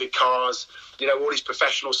 your David Carrs, all these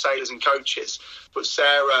professional sailors and coaches. But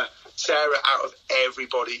Sarah, out of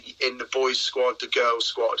everybody in the boys' squad, the girls'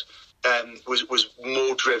 squad, was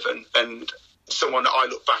more driven, and someone that I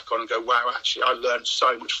look back on and go, wow, actually, I learned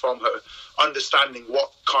so much from her, understanding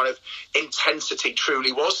what kind of intensity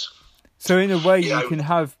truly was. So in a way, you can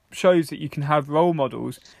have shows that you can have role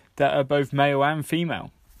models that are both male and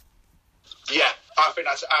female. Yeah, I think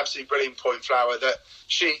that's an absolutely brilliant point, Flower, that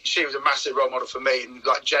she was a massive role model for me, and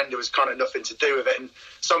like gender was kind of nothing to do with it. And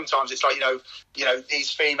sometimes it's like,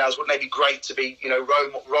 these females, wouldn't they be great to be,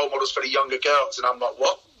 role models for the younger girls? And I'm like,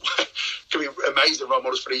 what? Could be amazing role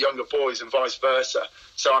models for the younger boys and vice versa.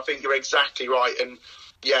 So I think you're exactly right. And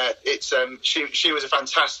yeah, it's she was a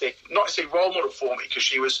fantastic, not to say role model for me, because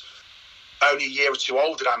she was only a year or two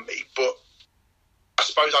older than me, but I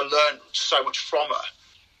suppose I learned so much from her.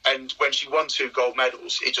 And when she won 2 gold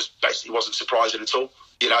medals, it just basically wasn't surprising at all.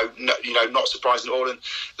 Not surprising at all. And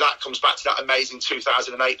that comes back to that amazing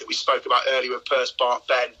 2008 that we spoke about earlier with Perce, Bart,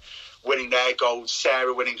 Ben winning their gold,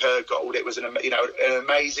 Sarah winning her gold. It was an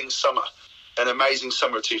amazing summer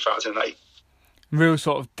of 2008. Real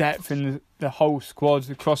sort of depth in the whole squads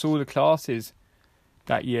across all the classes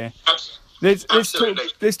that year. Let's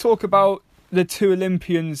talk about the 2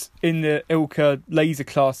 Olympians in the Ilka laser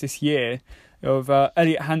class this year, of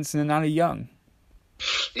Elliot Hansen and Ali Young.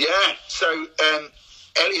 Yeah, so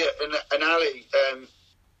Elliot and Ali,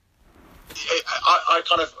 I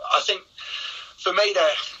think for me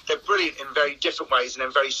they're brilliant in very different ways and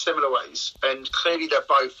in very similar ways, and clearly they're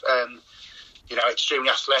both extremely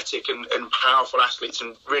athletic and powerful athletes,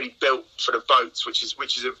 and really built for the boats, which is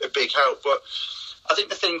a big help. But I think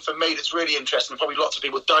the thing for me that's really interesting, probably lots of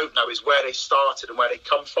people don't know, is where they started and where they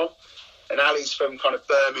come from. And Ali's from kind of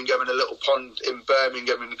Birmingham, and a little pond in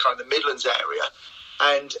Birmingham in kind of the Midlands area.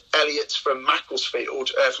 And Elliot's from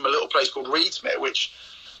Macclesfield, from a little place called Reedsmere, which,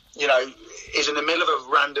 is in the middle of a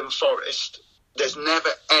random forest. There's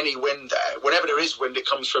never any wind there. Whenever there is wind, it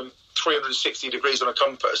comes from 360 degrees on a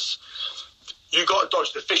compass. You've got to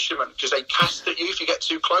dodge the fishermen, because they cast at you if you get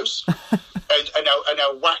too close. And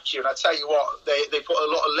they'll whack you. And I tell you what, they put a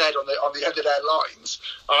lot of lead on the end of their lines.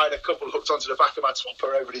 I had a couple hooked onto the back of my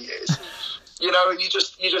topper over the years. And you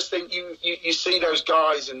just think you see those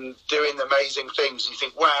guys and doing amazing things. And you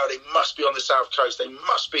think, wow, they must be on the south coast. They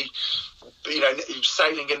must be,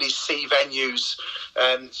 sailing in these sea venues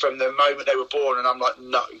from the moment they were born. And I'm like,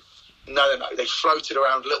 no. They floated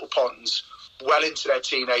around little ponds well into their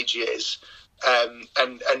teenage years, and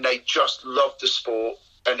they just loved the sport.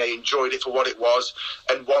 And they enjoyed it for what it was,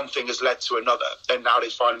 and one thing has led to another, and now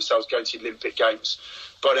they find themselves going to the Olympic Games.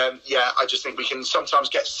 But I just think we can sometimes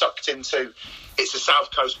get sucked into, it's a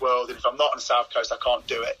South Coast world, and if I'm not on the South Coast, I can't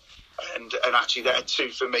do it. And actually, they're 2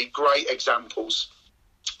 for me great examples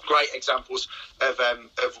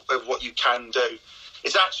of what you can do.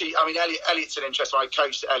 It's actually, Elliot's an interesting. I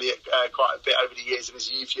coached Elliot quite a bit over the years in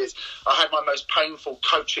his youth years. I had my most painful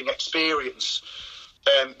coaching experience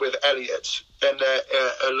with Elliot in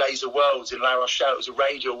Laser Worlds in La Rochelle. It was a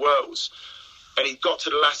Radio Worlds, and he got to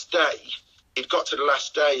the last day. I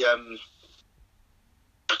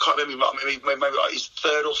can't remember, maybe like his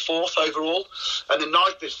 3rd or 4th overall. And the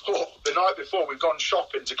night before, we'd gone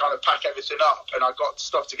shopping to kind of pack everything up, and I got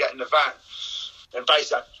stuff to get in the van. And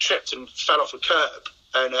basically, I tripped and fell off a curb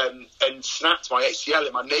and snapped my ACL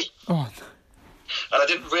in my knee. Oh. And I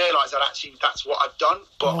didn't realise that's what I'd done,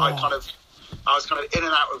 but I was kind of in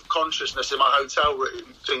and out of consciousness in my hotel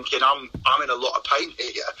room, thinking I'm in a lot of pain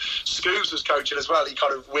here. Scoobs was coaching as well. He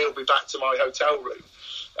kind of wheeled me back to my hotel room,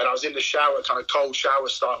 and I was in the shower, kind of cold shower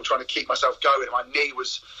style, trying to keep myself going. And my knee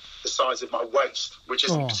was the size of my waist, which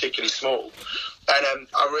isn't particularly small. And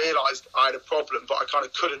I realised I had a problem, but I kind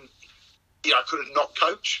of couldn't not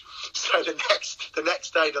coach. So the next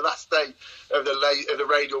day, the last day of the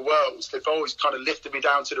Radial Worlds, they've always kind of lifted me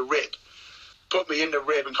down to the rib, put me in the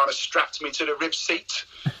rib and kind of strapped me to the rib seat.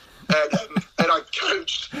 And I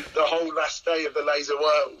coached the whole last day of the Laser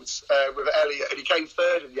Worlds with Elliot, and he came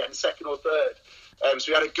third in the end, second or third.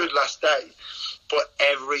 So we had a good last day. But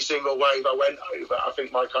every single wave I went over, I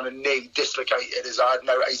think my kind of knee dislocated as I had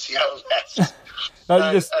no ACL left.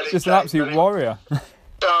 Just an absolute warrior.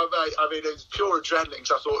 Oh, mate, I mean, it was pure adrenaline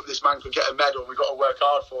because I thought this man could get a medal and we've got to work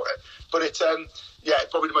hard for it. But it's,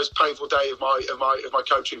 probably the most painful day of my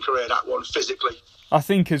coaching career, that one, physically. I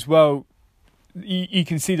think as well, you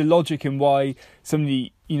can see the logic in why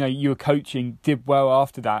somebody, you were coaching did well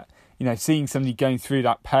after that. Seeing somebody going through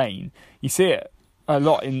that pain, you see it a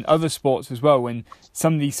lot in other sports as well. When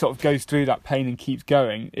somebody sort of goes through that pain and keeps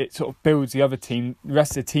going, it sort of builds the other team, the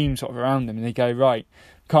rest of the team sort of around them, and they go, right,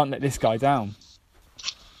 can't let this guy down.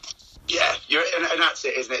 Yeah, and that's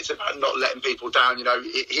it, isn't it? It's about not letting people down.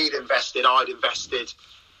 He'd invested, I'd invested.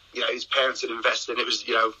 His parents had invested. It was,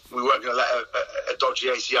 we weren't going to let a dodgy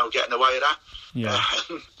ACL get in the way of that. Yeah.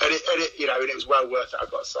 And it was well worth it,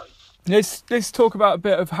 I've got to say. Let's talk about a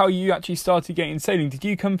bit of how you actually started getting sailing. Did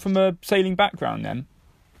you come from a sailing background then?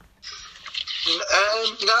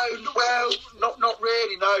 No, well, not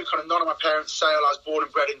really. No, kind of none of my parents sail. I was born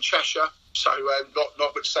and bred in Cheshire, so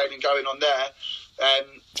not much sailing going on there.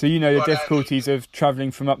 So the difficulties of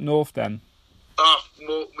travelling from up north then?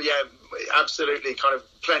 Absolutely. Kind of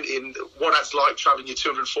plenty in what that's like travelling your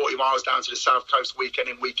 240 miles down to the south coast weekend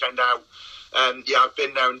in, weekend out. I've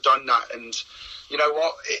been there and done that. And you know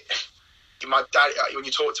what? My dad, when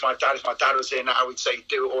you talk to my dad, if my dad was here now, I would say he'd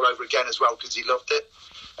do it all over again as well because he loved it.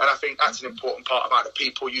 And I think that's an important part about the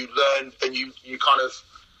people you learn and you kind of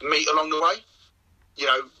meet along the way.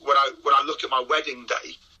 When I look at my wedding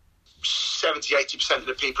day, 70-80% of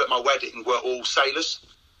the people at my wedding were all sailors.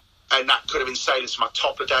 And that could have been sailors for my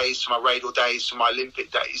topper days, for my radial days, for my Olympic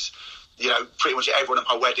days. Pretty much everyone at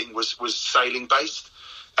my wedding was sailing based.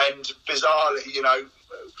 And bizarrely,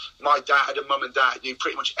 my dad and mum and dad knew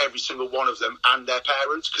pretty much every single one of them and their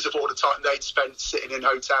parents because of all the time they'd spent sitting in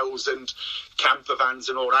hotels and camper vans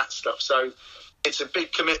and all that stuff. So it's a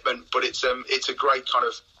big commitment, but it's a great kind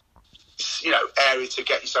of area to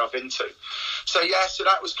get yourself into. So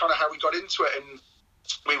that was kind of how we got into it, and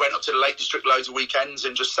we went up to the Lake District loads of weekends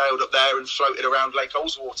and just sailed up there and floated around Lake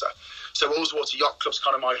Ullswater. So Ullswater Yacht Club's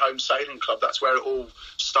kind of my home sailing club. That's where it all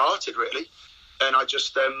started, really. And I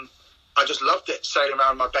just loved it, sailing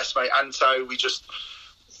around with my best mate Anto. We just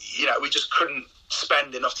couldn't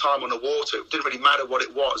spend enough time on the water. It didn't really matter what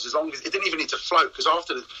it was, as long as it didn't even need to float. Because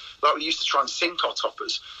we used to try and sink our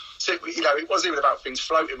toppers. So it wasn't even about things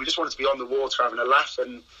floating. We just wanted to be on the water having a laugh,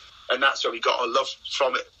 and that's where we got our love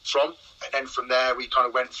from. And then from there, we kind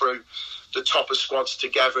of went through the topper squads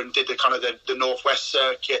together and did the kind of the Northwest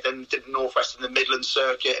circuit, then did the Northwest and the Midlands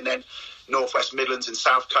circuit, and then Northwest Midlands and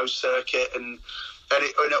South Coast circuit, and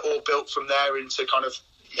it all built from there into kind of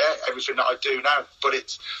everything that I do now. But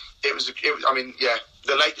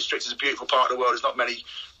the Lake District is a beautiful part of the world. There's not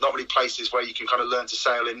many places where you can kind of learn to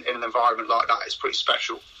sail in an environment like that. It's pretty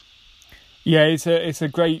special. Yeah, it's a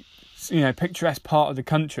great picturesque part of the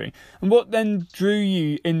country. And what then drew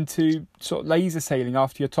you into sort of laser sailing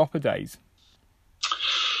after your topper days?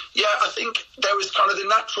 Yeah, I think there was kind of the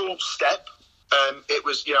natural step. It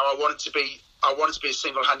was I wanted to be a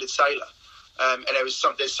single-handed sailor. And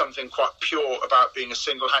there's something quite pure about being a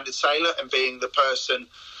single-handed sailor and being the person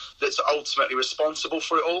that's ultimately responsible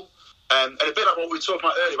for it all. And a bit like what we were talking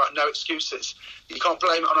about earlier about no excuses. You can't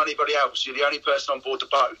blame it on anybody else. You're the only person on board the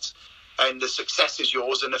boat. And the success is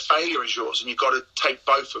yours and the failure is yours. And you've got to take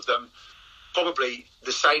both of them probably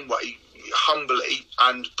the same way, humbly,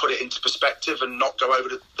 and put it into perspective and not go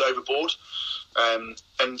overboard. And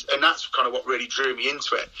that's kind of what really drew me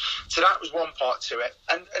into it. So that was one part to it.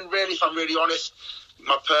 And really, if I'm really honest,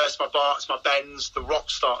 my Perths, my Barts, my Bens, the rock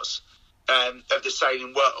stars of the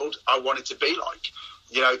sailing world, I wanted to be like.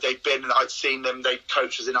 They've been, and I'd seen them, they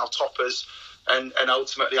coached us in our toppers, and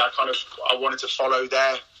ultimately I wanted to follow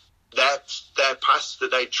their paths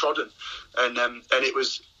that they'd trodden, and it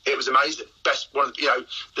was amazing. Best one, and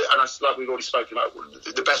like we've already spoken about,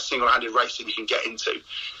 the best single-handed racing you can get into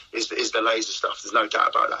is the laser stuff. There's no doubt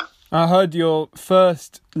about that. I heard your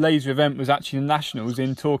first laser event was actually the Nationals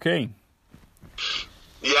in Torquay.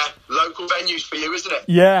 Yeah, local venues for you, isn't it?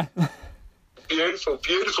 Yeah. Beautiful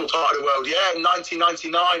part of the world. Yeah, in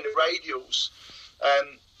 1999, the radials,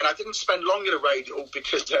 and I didn't spend long in a radial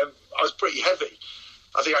because I was pretty heavy.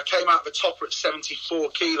 I think I came out of the topper at 74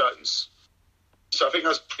 kilos. So I think I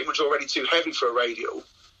was pretty much already too heavy for a radial.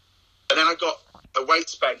 And then I got a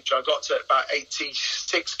weights bench. I got to about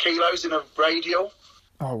 86 kilos in a radial.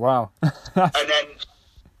 Oh, wow. And then,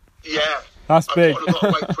 that's big. I put on a lot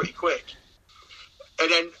of weight pretty quick. And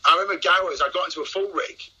then I remember Gowers, I got into a full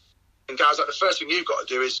rig. And Gaz, like, the first thing you've got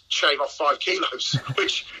to do is shave off 5 kilos,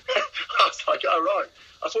 which I was like, oh, right.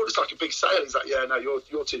 I thought it's like a big sale. He's like, yeah, no,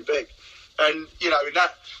 you're too big. And, you know, in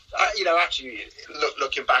that, actually,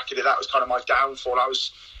 looking back at it, that was kind of my downfall.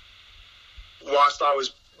 Whilst I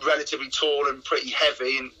was relatively tall and pretty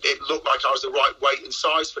heavy, and it looked like I was the right weight and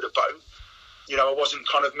size for the boat, you know, I wasn't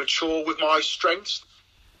kind of mature with my strength.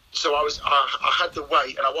 So I had the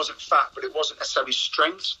weight, and I wasn't fat, but it wasn't necessarily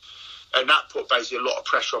strength. And that put basically a lot of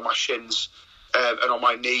pressure on my shins and on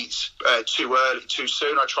my knees too early, too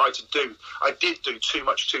soon. I did do too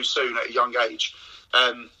much too soon at a young age.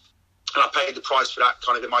 And I paid the price for that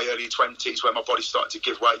kind of in my early 20s, when my body started to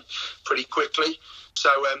give way pretty quickly. So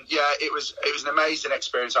it was an amazing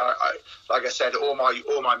experience. Like I said, all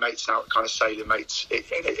my mates now are kind of sailing mates,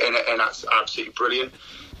 and that's absolutely brilliant.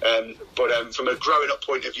 But from a growing up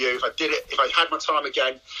point of view, if I had my time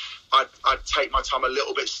again, I'd take my time a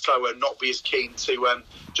little bit slower and not be as keen to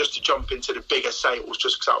just to jump into the bigger sails,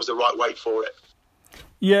 just because that was the right way for it.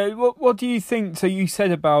 Yeah, what do you think? So you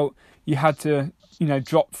said about you had to, you know,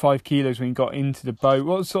 drop 5 kilos when you got into the boat.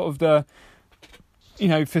 What was sort of the, you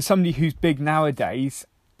know, for somebody who's big nowadays,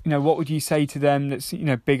 you know, what would you say to them that's, you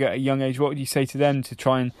know, big at a young age? What would you say to them to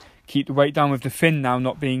try and keep the weight down with the fin now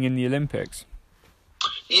not being in the Olympics?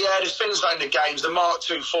 Yeah, the fin's not in the games. The Mark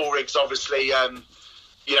II 4 rigs obviously,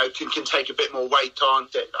 you know, can take a bit more weight,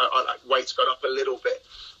 can't it? Weight's gone up a little bit.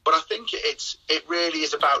 But I think it really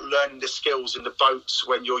is about learning the skills in the boats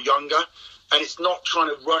when you're younger. And it's not trying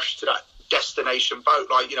to rush to that destination boat.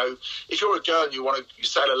 Like, you know, if you're a girl and you want to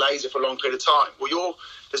sail a laser for a long period of time, well,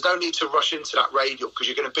 there's no need to rush into that radial, because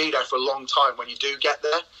you're going to be there for a long time when you do get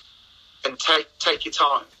there. And take your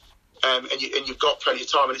time. And you've got plenty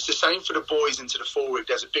of time. And it's the same for the boys into the 4 rig.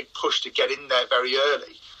 There's a big push to get in there very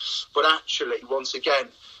early. But actually, once again,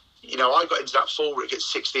 you know, I got into that 4 rig at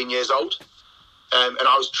 16 years old. And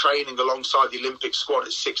I was training alongside the Olympic squad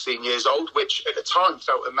at 16 years old, which at the time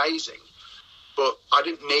felt amazing. But I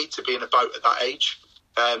didn't need to be in a boat at that age.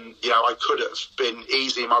 You know, I could have been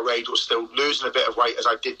easy in my radial, still losing a bit of weight, as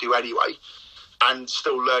I did do anyway, and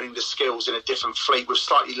still learning the skills in a different fleet with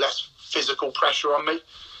slightly less physical pressure on me.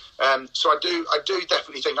 So I do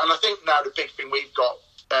definitely think, and I think now the big thing we've got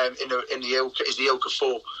in the Ilka is the Ilka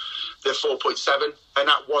 4, the 4.7, and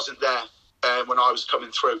that wasn't there when I was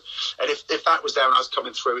coming through. And if that was there when I was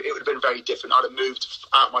coming through, it would have been very different. I'd have moved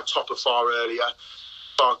out my topper far earlier,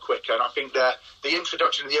 far quicker. And I think the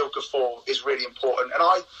introduction of the Ilka 4 is really important.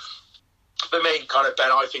 And for me, kind of,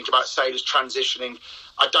 Ben, I think about sailors transitioning.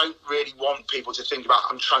 I don't really want people to think about,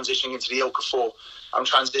 I'm transitioning into the Ilka 4, I'm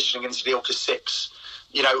transitioning into the Ilka 6.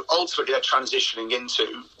 You know, ultimately they're transitioning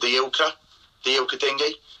into the Ilka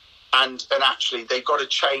dinghy. And actually, they've got to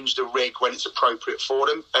change the rig when it's appropriate for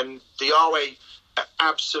them. And the RA are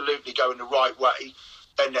absolutely going the right way,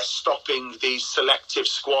 and they're stopping these selective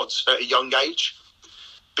squads at a young age,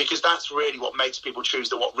 because that's really what makes people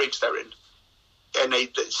choose what rigs they're in. And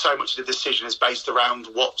so much of the decision is based around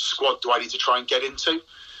what squad do I need to try and get into.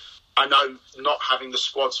 I know not having the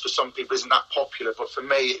squads for some people isn't that popular, but for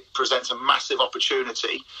me, it presents a massive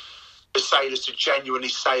opportunity for sailors to genuinely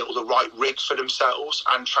sail the right rig for themselves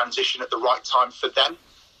and transition at the right time for them.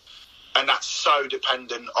 And that's so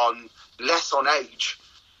dependent on less on age,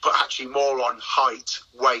 but actually more on height,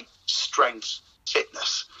 weight, strength,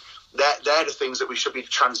 fitness. They're the things that we should be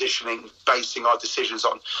basing our decisions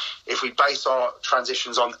on. If we base our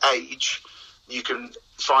transitions on age, you can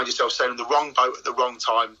find yourself sailing the wrong boat at the wrong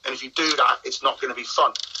time. And if you do that, it's not going to be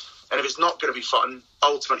fun. And if it's not going to be fun,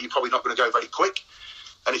 ultimately you're probably not going to go very quick.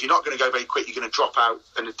 And if you're not going to go very quick, you're going to drop out.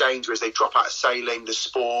 And the danger is they drop out of sailing, the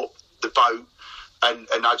sport, the boat. And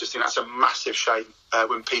I just think that's a massive shame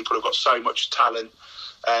when people have got so much talent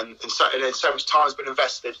and so much time has been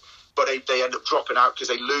invested, but they end up dropping out because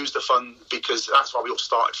they lose the fun, because that's why we all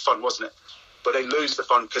started fun, wasn't it? But they lose the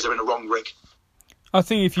fun because they're in the wrong rig. I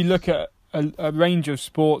think if you look at a range of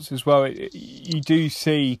sports as well, you do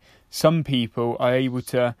see some people are able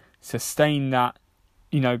to sustain that,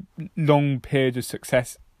 you know, long period of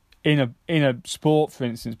success in a sport, for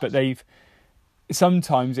instance, but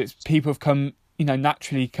sometimes it's people have come, you know,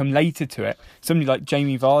 naturally come later to it. Somebody like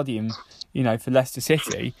Jamie Vardy, you know, for Leicester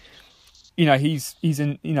City, you know, he's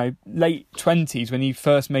in, you know, late 20s when he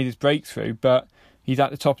first made his breakthrough, but he's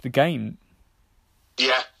at the top of the game.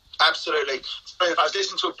 Yeah, absolutely. I was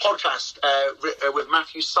listening to a podcast with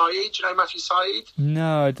Matthew Syed. Do you know Matthew Syed?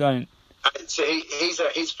 No, I don't.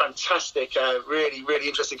 He's fantastic, really, really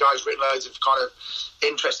interesting guy. He's written loads of kind of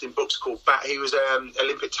interesting books called Bat. He was an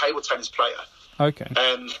Olympic table tennis player. Okay.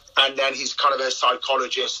 And then he's kind of a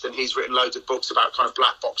psychologist, and he's written loads of books about kind of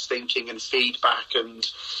black box thinking and feedback and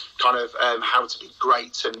kind of how to be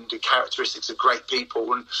great and the characteristics of great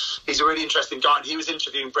people. And he's a really interesting guy. And he was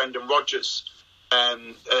interviewing Brendan Rodgers,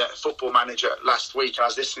 football manager, last week, and I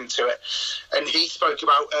was listening to it. And he spoke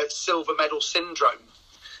about silver medal syndrome.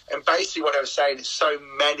 And basically what I was saying is so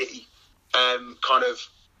many kind of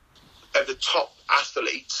the top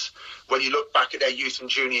athletes, when you look back at their youth and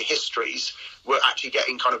junior histories, were actually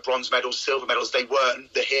getting kind of bronze medals, silver medals. They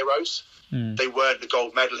weren't the heroes. They weren't the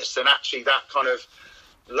gold medalists. And actually that kind of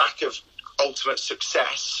lack of ultimate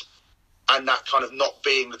success and that kind of not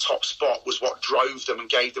being the top spot was what drove them and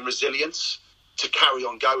gave them resilience to carry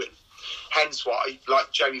on going. Hence why,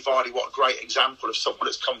 like Jamie Vardy, what a great example of someone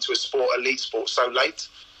that's come to a sport, elite sport, so late.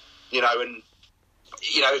 And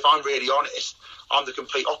if I'm really honest, I'm the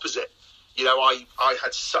complete opposite. I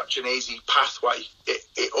had such an easy pathway.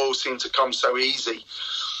 It all seemed to come so easy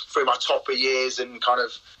through my topper years and kind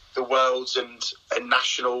of the worlds and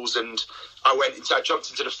nationals. And I jumped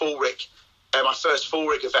into the full rig. My first full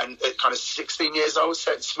rig event at kind of 16 years old,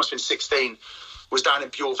 so it must have been 16, was down in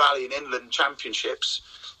Pure Valley in Inland Championships.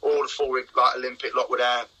 All the full rig, like Olympic lot were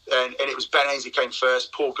there. And it was Ben Ainsley came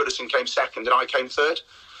first, Paul Goodison came second, and I came third.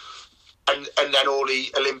 And then all the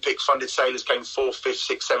Olympic funded sailors came 4th, 5th,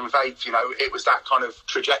 6th, 7th, 8th. It was that kind of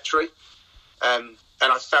trajectory. And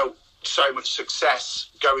I felt so much success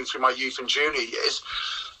going through my youth and junior years.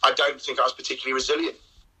 I don't think I was particularly resilient.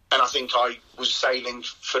 And I think I was sailing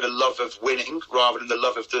for the love of winning rather than the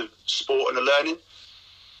love of the sport and the learning.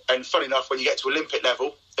 And funny enough, when you get to Olympic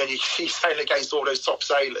level and you sail against all those top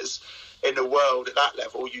sailors in the world at that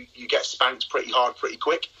level, you get spanked pretty hard, pretty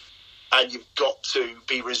quick. And you've got to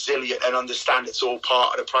be resilient and understand it's all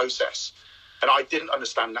part of the process. And I didn't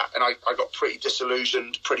understand that. And I got pretty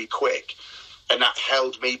disillusioned pretty quick. And that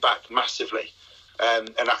held me back massively.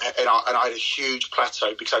 And I had a huge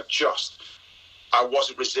plateau because I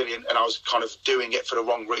wasn't resilient, and I was kind of doing it for the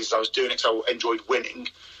wrong reasons. I was doing it because I enjoyed winning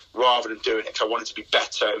rather than doing it because I wanted to be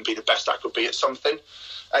better and be the best I could be at something.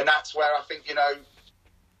 And that's where I think, I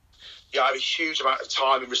have a huge amount of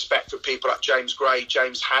time and respect for people like James Gray,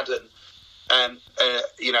 James Haddon, and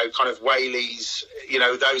kind of Whaleys,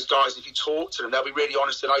 those guys. If you talk to them, they'll be really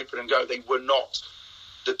honest and open and go, they were not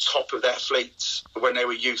the top of their fleets when they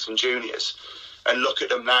were youth and juniors. And look at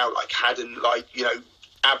them now, like Haddon,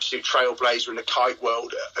 absolute trailblazer in the kite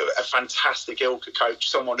world, a fantastic Ilka coach,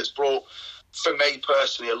 someone that's brought, for me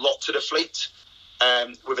personally, a lot to the fleet,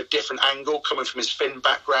 with a different angle coming from his Finn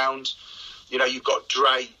background. You've got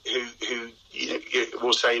Dre, who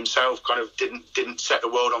will say himself kind of didn't set the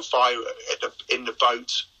world on fire in the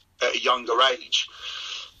boat at a younger age,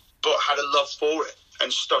 but had a love for it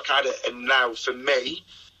and stuck at it. And now, for me,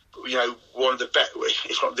 one of the best,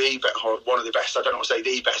 if not the best, one of the best, I don't want to say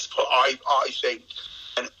the best, but I think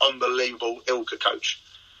an unbelievable Ilka coach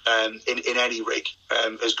in any rig,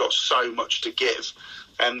 has got so much to give,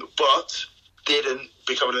 but didn't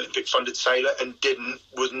become an Olympic funded sailor and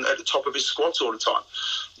wasn't at the top of his squads all the time.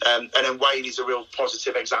 And then Wayne is a real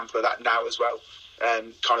positive example of that now as well.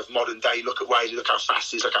 Kind of modern day, look at Wayne, look how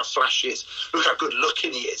fast he is, look how flashy he is, look how good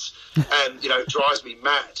looking he is. It drives me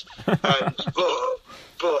mad.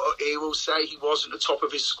 But he will say he wasn't the top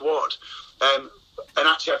of his squad. And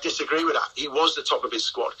actually, I disagree with that. He was the top of his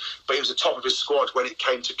squad, but he was the top of his squad when it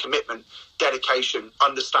came to commitment, dedication,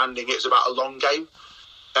 understanding it was about a long game.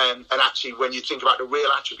 And actually, when you think about the real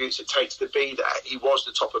attributes it takes to be there, he was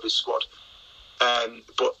the top of his squad.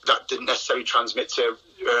 But that didn't necessarily transmit to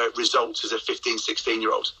results as a 15,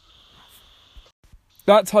 16-year-old.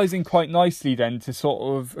 That ties in quite nicely then to sort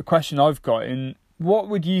of a question I've got in. What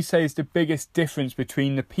would you say is the biggest difference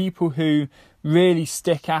between the people who really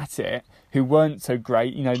stick at it, who weren't so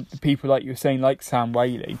great, the people like you were saying, like Sam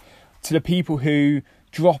Whaley, to the people who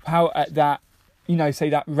drop out at that, say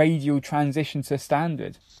that radial transition to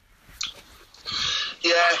standard?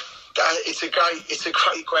 Yeah, it's a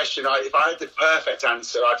great question. If I had the perfect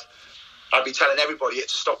answer, I'd be telling everybody it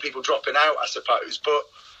to stop people dropping out, I suppose. But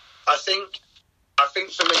I think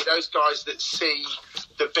for me, those guys that see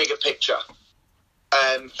the bigger picture,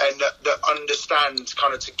 and that understand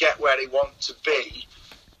kind of to get where they want to be,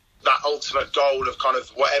 that ultimate goal of kind of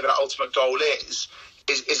whatever that ultimate goal is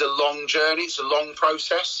a long journey. It's a long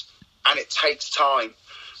process, and it takes time.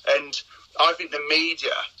 And I think the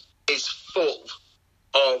media is full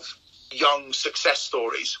of young success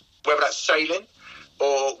stories, whether that's sailing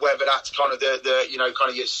or whether that's kind of the kind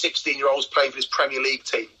of your 16-year-olds playing for his Premier League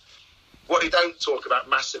team, What they don't talk about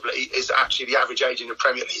massively is actually the average age in the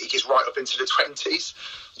Premier League is right up into the 20s.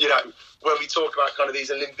 You know, when we talk about kind of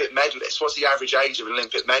these Olympic medalists, what's the average age of an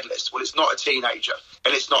Olympic medalist? Well, it's not a teenager,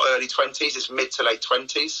 and it's not early 20s, it's mid to late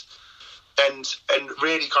 20s. And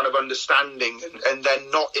really kind of understanding and then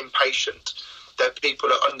not impatient. They're people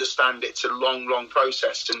that understand it's a long, long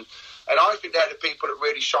process. And I think they're the people that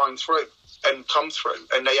really shine through and come through,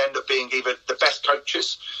 and they end up being either the best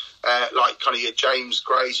coaches, like kind of your James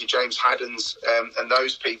Grays, your James Haddons, and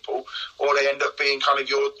those people, or they end up being kind of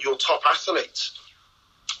your top athletes.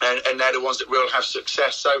 And they're the ones that will have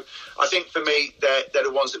success. So I think for me, they're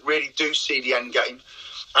the ones that really do see the end game.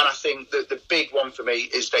 And I think that the big one for me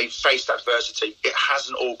is they've faced adversity. It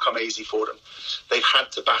hasn't all come easy for them. They've had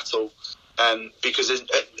to battle because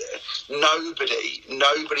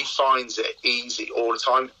nobody finds it easy all the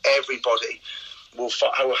time. Everybody will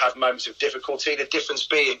have moments of difficulty. The difference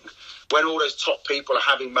being when all those top people are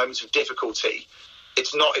having moments of difficulty,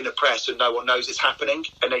 it's not in the press and no one knows it's happening,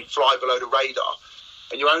 and they fly below the radar.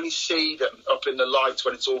 And you only see them up in the lights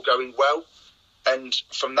when it's all going well. And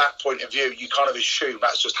from that point of view, you kind of assume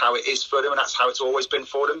that's just how it is for them, and that's how it's always been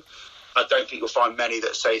for them. I don't think you'll find many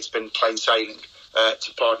that say it's been plain sailing,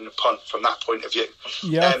 to pardon the pun, from that point of view.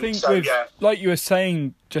 Yeah, I think like you were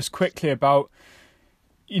saying just quickly about,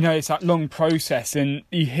 you know, it's that long process, and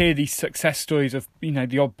you hear these success stories of, you know,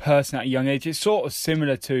 the odd person at a young age. It's sort of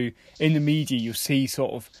similar to, in the media, you'll see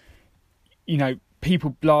sort of, you know,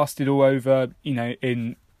 people blasted all over, you know,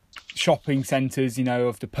 in shopping centres, you know,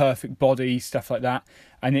 of the perfect body, stuff like that.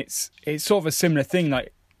 And it's sort of a similar thing.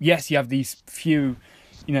 Like, yes, you have these few,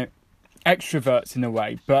 you know, extroverts in a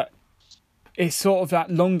way, but it's sort of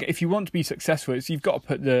that longer. If you want to be successful, you've got to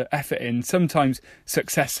put the effort in. Sometimes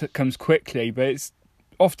success comes quickly, but it's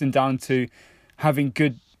often down to having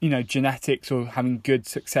good, you know, genetics, or having good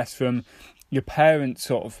success from your parents,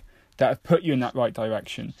 sort of, that have put you in that right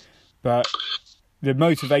direction. But the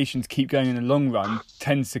motivation to keep going in the long run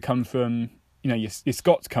tends to come from, you know, it's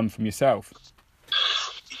got to come from yourself.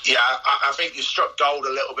 Yeah, I think you struck gold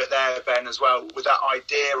a little bit there, Ben, as well, with that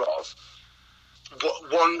idea of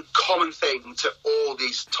what one common thing to all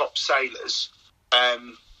these top sailors,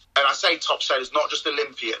 and I say top sailors, not just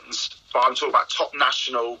Olympians, but I'm talking about top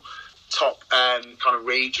national, top kind of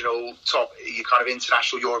regional, top kind of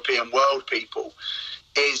international, European, world people,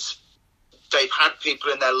 is they've had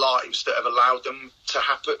people in their lives that have allowed them to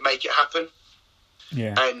make it happen.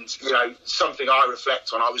 Yeah. And, you know, something I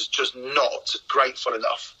reflect on, I was just not grateful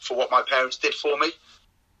enough for what my parents did for me.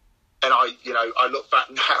 And I look back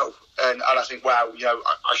now and I think, wow, you know,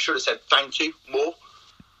 I should have said thank you more.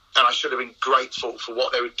 And I should have been grateful for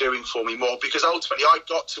what they were doing for me more, because ultimately I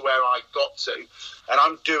got to where I got to, and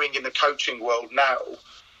I'm doing in the coaching world now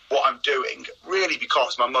what I'm doing really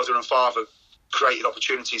because my mother and father created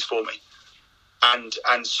opportunities for me.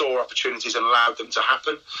 And saw opportunities and allowed them to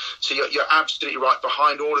happen. So you're absolutely right.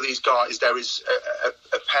 Behind all of these guys, there is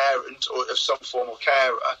a parent or of some form of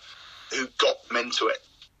carer who got them into it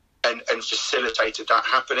and facilitated that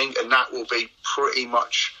happening. And that will be pretty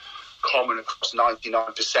much common across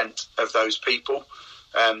 99% of those people.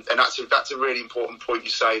 And that's a really important point you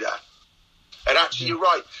say there. And actually, you're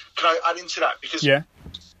right. Can I add into that? Because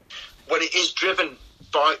when it is driven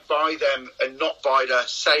by them and not by the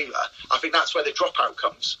sailor, I think that's where the dropout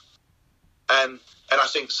comes. And I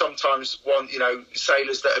think sometimes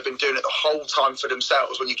sailors that have been doing it the whole time for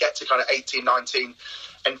themselves, when you get to kind of 18, 19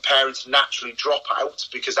 and parents naturally drop out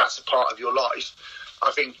because that's a part of your life,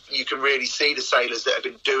 I think you can really see the sailors that have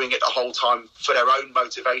been doing it the whole time for their own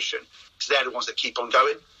motivation, because they're the ones that keep on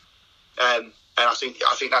going. And I think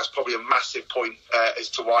that's probably a massive point as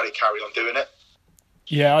to why they carry on doing it.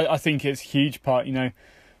 Yeah, I think it's a huge part, you know,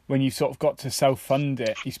 when you've sort of got to self-fund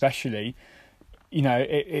it, especially, you know,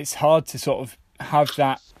 it's hard to sort of have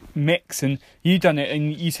that mix. And you've done it,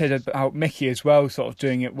 and you said about Mickey as well, sort of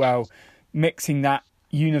doing it well, mixing that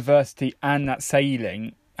university and that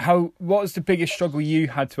sailing. What was the biggest struggle you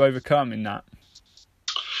had to overcome in that?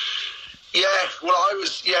 Yeah, well,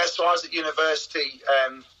 so I was at university.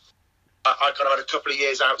 I kind of had a couple of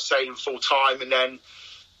years out sailing full time, and then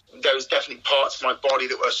there was definitely parts of my body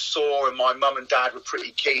that were sore, and my mum and dad were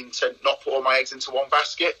pretty keen to not put all my eggs into one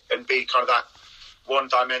basket and be kind of that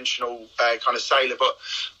one-dimensional kind of sailor. But,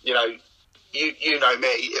 you know, you know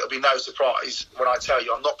me, it'll be no surprise when I tell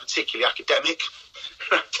you I'm not particularly academic.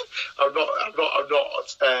 I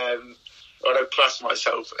don't class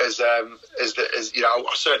myself as you know,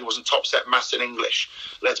 I certainly wasn't top set maths and English,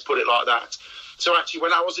 let's put it like that. So actually,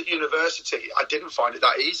 when I was at university, I didn't find it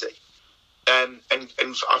that easy. And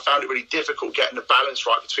I found it really difficult getting the balance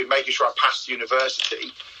right between making sure I passed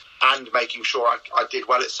university and making sure I did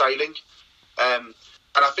well at sailing. And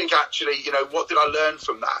I think actually, what did I learn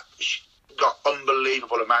from that? Got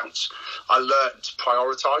unbelievable amounts. I learned to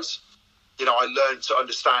prioritise. I learned to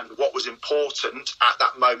understand what was important at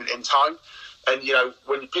that moment in time. And,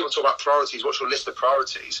 when people talk about priorities, what's your list of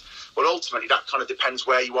priorities? Well, ultimately, that kind of depends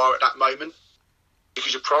where you are at that moment,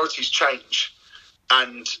 because your priorities change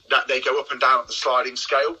and that they go up and down on the sliding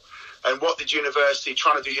scale. And what did trying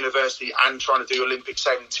to do university and trying to do Olympic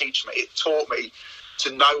sailing teach me? It taught me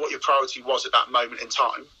to know what your priority was at that moment in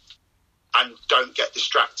time, and don't get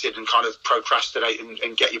distracted and kind of procrastinate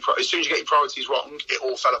and get as soon as you get your priorities wrong, it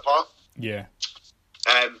all fell apart. Yeah.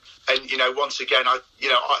 And once again,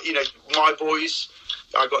 my boys,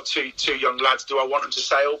 I got two young lads. Do I want them to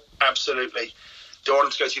sail? Absolutely. Do I want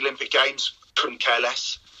them to go to the Olympic Games? Couldn't care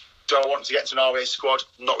less. Do I want them to get into an RA squad?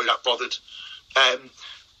 Not really that bothered.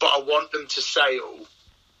 But I want them to sail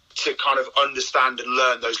to kind of understand and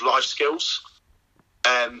learn those life skills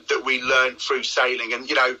that we learn through sailing. And,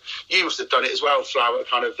 you must have done it as well, Flower,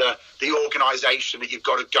 kind of the organisation that you've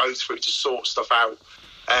got to go through to sort stuff out.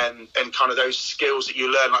 And kind of those skills that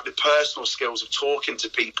you learn, like the personal skills of talking to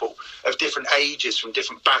people of different ages, from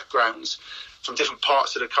different backgrounds, from different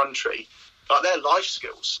parts of the country, like they're life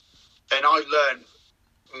skills. And I learned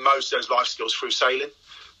most of those life skills through sailing.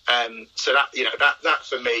 So that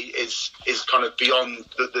for me is kind of beyond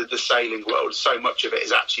the sailing world. So much of it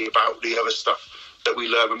is actually about the other stuff that we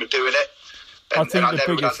learn when we're doing it. And I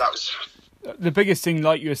never realised that was... The biggest thing,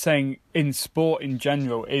 like you were saying, in sport in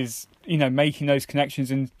general is, making those connections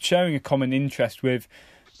and showing a common interest with,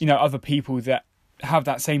 other people that have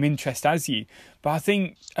that same interest as you. But I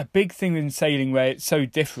think a big thing in sailing where it's so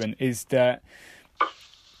different is that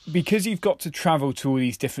because you've got to travel to all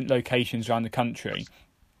these different locations around the country,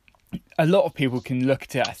 a lot of people can look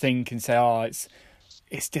at it, I think, and say,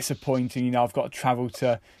 it's disappointing, I've got to travel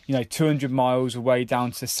to, 200 miles away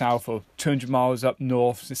down to the south, or 200 miles up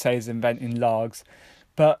north to say as an event in Largs.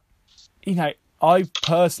 But, I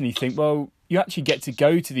personally think, well, you actually get to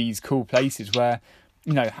go to these cool places where,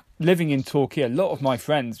 living in Torquay, a lot of my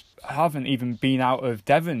friends haven't even been out of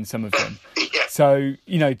Devon, some of them. So,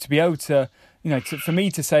 to be able to, for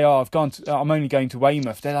me to say, I'm only going to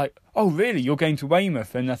Weymouth, they're like, oh, really? You're going to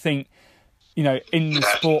Weymouth? And I think, in the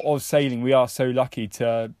sport of sailing, we are so lucky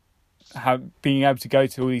to being able to go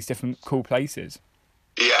to all these different cool places.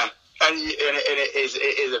 Yeah, and it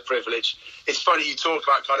is a privilege. It's funny you talk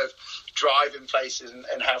about kind of driving places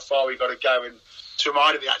and how far we got to go, and to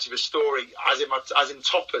remind me actually of a story as in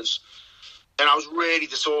toppers, and I was really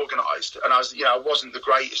disorganised, and I wasn't the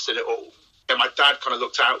greatest at it all, and my dad kind of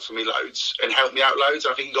looked out for me loads and helped me out loads.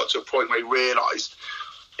 I think he got to a point where he realised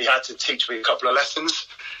he had to teach me a couple of lessons.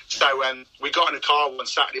 So we got in a car one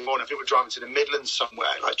Saturday morning. I think we're driving to the Midlands somewhere,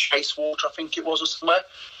 like Chasewater, I think it was, or somewhere.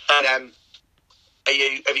 And have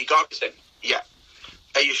you got everything? Yeah.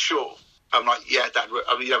 Are you sure? I'm like, yeah, Dad.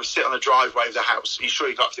 We sit on the driveway of the house. Are you sure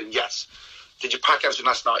you got everything? Yes. Did you pack everything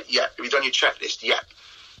last night? Yeah. Have you done your checklist? Yeah.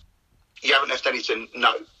 You haven't left anything?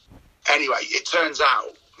 No. Anyway, it turns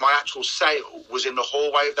out my actual sail was in the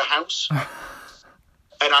hallway of the house.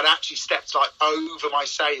 And I'd actually stepped over my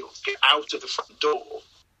sail to get out of the front door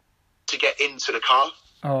to get into the car.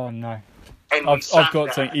 Oh, no. And I've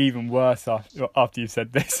got something even worse after you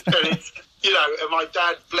said this. And and my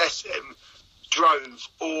dad, bless him, drove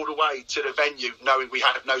all the way to the venue knowing we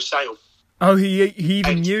had no sail. Oh, he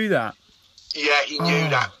even knew that? Yeah, he knew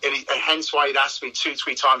that. And hence why he'd asked me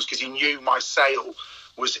 2-3 times, because he knew my sail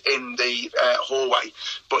was in the hallway.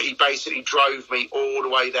 But he basically drove me all the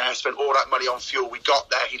way there, spent all that money on fuel. We got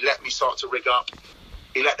there, he let me start to rig up.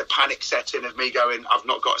 He let the panic set in of me going, I've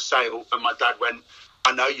not got a sail. And my dad went,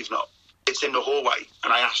 I know you've not. It's in the hallway.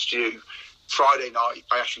 And I asked you Friday night,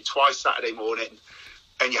 I asked you twice Saturday morning,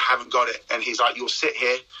 and you haven't got it. And he's like, you'll sit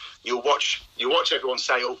here, you'll watch everyone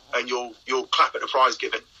sail, and you'll clap at the prize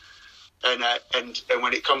giving. And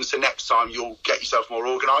when it comes to next time, you'll get yourself more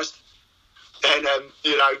organised. And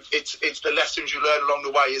it's the lessons you learn along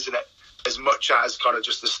the way, isn't it? As much as kind of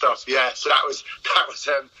just the stuff. Yeah. So that was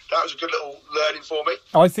a good little learning for me.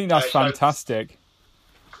 I think that's fantastic.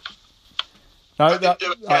 No, that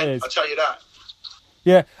is. I'll tell you that.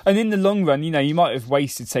 Yeah, and in the long run, you might have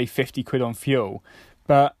wasted, say, 50 quid on fuel,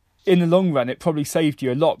 but in the long run, it probably saved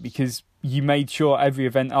you a lot, because you made sure every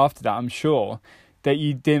event after that, I'm sure, that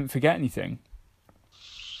you didn't forget anything.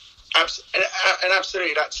 And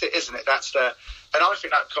absolutely, that's it, isn't it? And I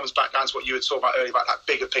think that comes back down to what you were talking about earlier, about that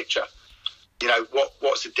bigger picture.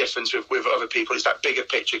 What's the difference with other people is that bigger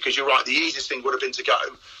picture. Because you're right, the easiest thing would have been to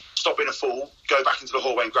stop being a fool, go back into the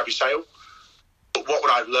hallway and grab your sail. But what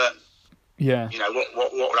would I have learned? Yeah. You know,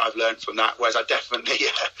 what would I have learned from that? Whereas I definitely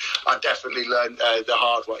learned the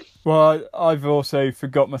hard way. Well, I've also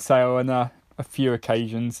forgot my sail on a few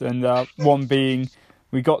occasions, and one being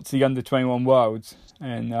we got to the under-21 Worlds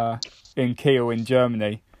in Kiel in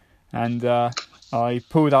Germany, and I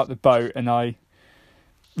pulled out the boat and I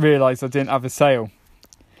realised I didn't have a sail,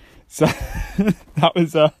 so that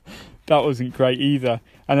wasn't great either.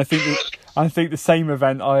 And I think the same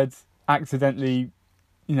event I had accidentally,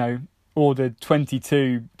 ordered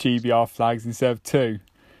 22 GBR flags instead of 2.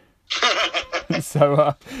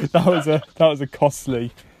 So that was a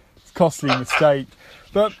costly mistake.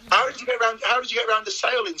 But how did you get around the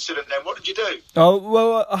sail incident then? What did you do? Oh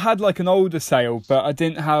well, I had like an older sail, but I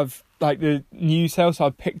didn't have like the new sail, so I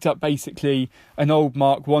picked up basically an old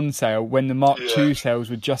Mark 1 sail when the Mark 2 sails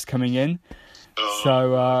were just coming in.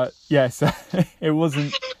 So so it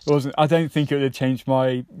wasn't. I don't think it would have changed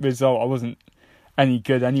my result. I wasn't any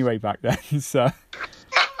good anyway back then. So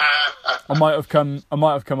I might have come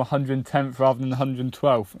 110th rather than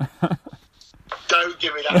 112th. Don't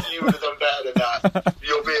give me that. You would have done better than that.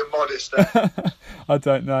 You're being modest there. I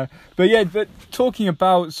don't know, but talking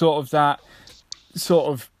about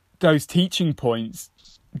those teaching points.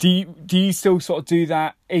 Do you still sort of do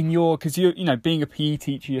that in your, because you being a PE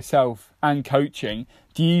teacher yourself and coaching,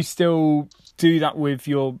 do you still do that with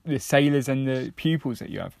the sailors and the pupils that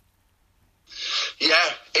you have? Yeah,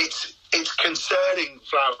 it's concerning,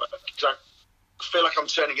 Flower, because I feel like I'm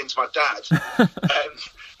turning into my dad.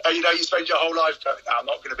 You spend your whole life going, no, I'm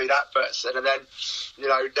not going to be that person. And then,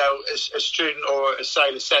 a student or a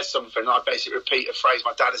sailor says something, and I basically repeat a phrase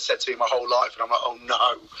my dad has said to me my whole life. And I'm like, oh no,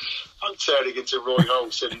 I'm turning into Roy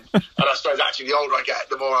Hulse. And I suppose actually the older I get,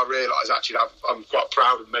 the more I realise actually I'm quite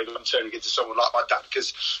proud of maybe I'm turning into someone like my dad,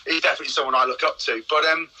 because he's definitely someone I look up to. But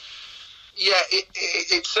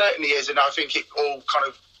it certainly is. And I think it all kind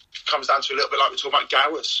of comes down to a little bit like we're talking about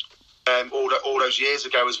Gowers. All those years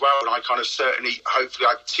ago as well, and I kind of hopefully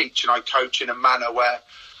I teach and I coach in a manner where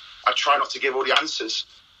I try not to give all the answers.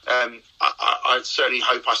 I certainly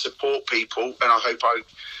hope I support people, and I hope I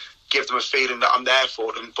give them a feeling that I'm there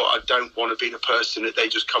for them, but I don't want to be the person that they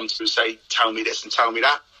just come to and say, tell me this and tell me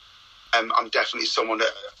that. I'm definitely someone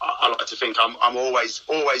that I like to think I'm always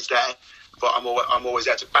there, but I'm always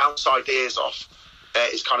there to bounce ideas off.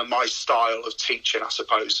 Is kind of my style of teaching, I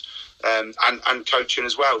suppose, and coaching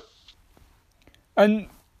as well. And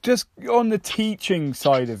just on the teaching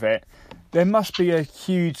side of it, there must be a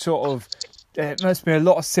huge there must be a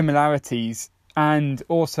lot of similarities and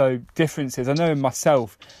also differences. I know in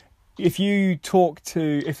myself, if you talk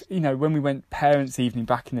to, when we went parents' evening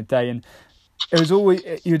back in the day, and it was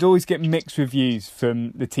you'd always get mixed reviews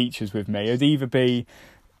from the teachers with me. They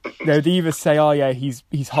would either say, oh yeah,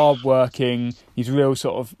 he's hardworking, he's real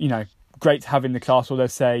great to have in the class, or they'll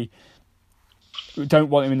say, don't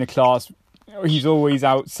want him in the class, he's always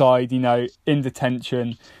outside, in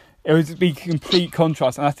detention. It would be complete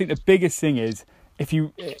contrast. And I think the biggest thing is, if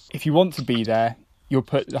you want to be there, you'll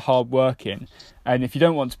put the hard work in, and if you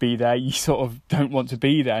don't want to be there, you sort of don't want to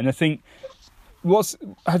be there. And I think,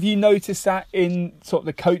 have you noticed that in sort of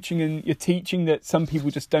the coaching and your teaching, that some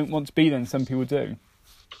people just don't want to be there and some people do?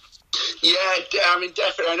 Yeah, I mean,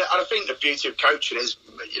 definitely. And I think the beauty of coaching is,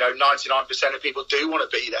 99% of people do want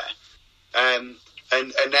to be there.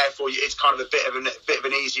 And therefore it's kind of a bit of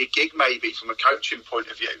an easier gig maybe from a coaching point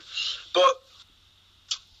of view. But,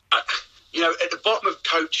 at the bottom of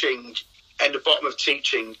coaching and the bottom of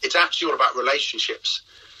teaching, it's actually all about relationships.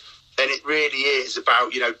 And it really is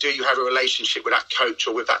about, do you have a relationship with that coach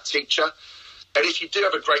or with that teacher? And if you do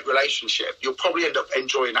have a great relationship, you'll probably end up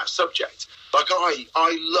enjoying that subject. Like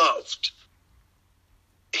I loved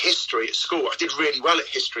history at school. I did really well at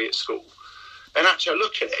history at school. And actually I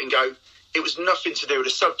look at it and go, it was nothing to do with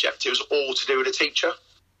the subject. It was all to do with the teacher.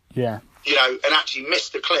 Yeah. And actually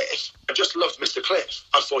Mr. Cliff, I just loved Mr. Cliff.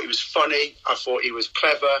 I thought he was funny. I thought he was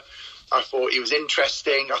clever. I thought he was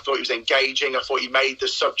interesting. I thought he was engaging. I thought he made the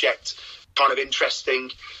subject kind of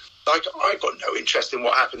interesting. Like, I got no interest in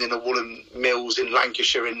what happened in the woolen mills in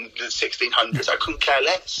Lancashire in the 1600s. I couldn't care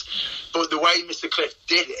less. But the way Mr. Cliff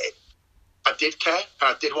did it, I did care,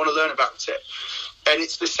 and I did want to learn about it. And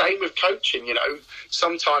it's the same with coaching,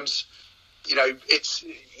 Sometimes, it's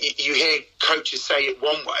you hear coaches say it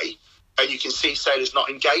one way, and you can see sailors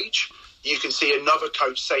not engage. You can see another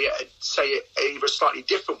coach say it either a slightly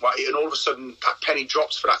different way, and all of a sudden that penny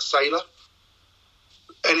drops for that sailor.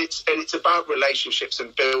 And it's about relationships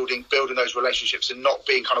and building those relationships and not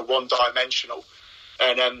being kind of one dimensional.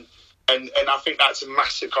 And I think that's a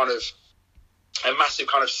massive kind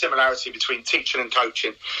of similarity between teaching and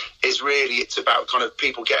coaching. Is really, it's about kind of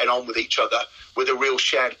people getting on with each other with a real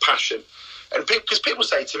shared passion. And because people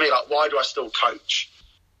say to me, like, why do I still coach?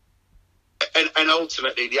 And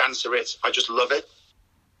ultimately the answer is, I just love it.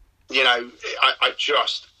 You know, I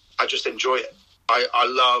just enjoy it. I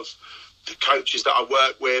love the coaches that I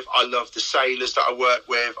work with. I love the sailors that I work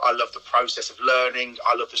with. I love the process of learning.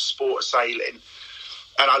 I love the sport of sailing.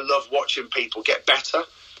 And I love watching people get better.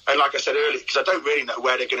 And like I said earlier, because I don't really know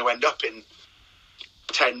where they're going to end up in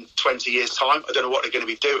 10, 20 years' time. I don't know what they're going to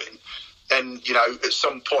be doing. And, you know, at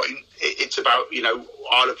some point, it's about, you know,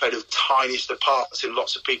 I'll have played the tiniest of parts in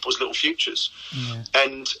lots of people's little futures. Yeah.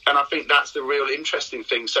 And I think that's the real interesting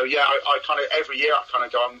thing. So, yeah, I kind of, every year I kind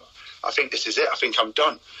of go, I think this is it. I think I'm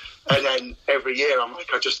done. And then every year I'm like,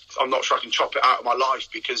 I'm not sure I can chop it out of my life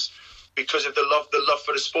because of the love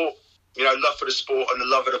for the sport. You know, love for the sport and the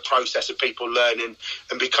love of the process of people learning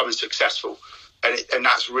and becoming successful. And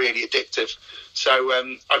that's really addictive. So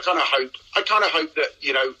I kind of hope that,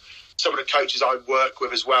 you know, some of the coaches I work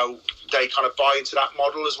with as well, they kind of buy into that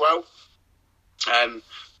model as well. And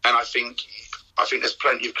I think there's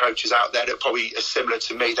plenty of coaches out there that probably are similar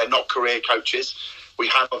to me. They're not career coaches. We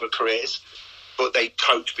have other careers, but they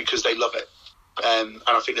coach because they love it. And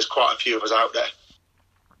I think there's quite a few of us out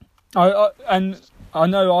there. And I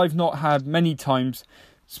know I've not had many times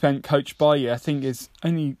spent coached by you. I think it's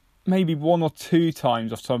only maybe 1 or 2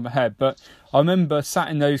 times off the top of my head. But I remember sat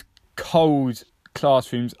in those cold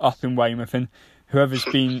classrooms up in Weymouth, and whoever's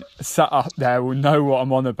been sat up there will know what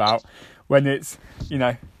I'm on about, when it's, you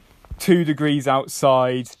know, 2 degrees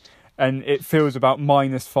outside and it feels about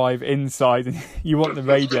 -5 inside and you want the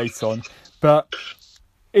radiator on. But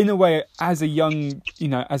in a way, as a young, you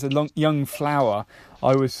know, young flower,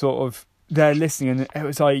 I was sort of there listening, and it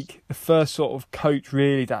was like the first sort of coach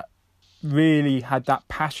really that really had that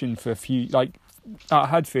passion for I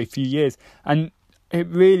had for a few years. And it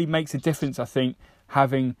really makes a difference, I think,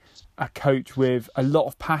 having a coach with a lot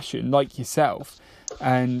of passion like yourself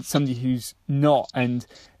and somebody who's not. And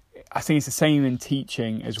I think it's the same in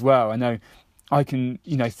teaching as well. I know I can,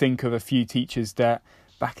 you know, think of a few teachers that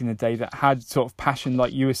back in the day that had sort of passion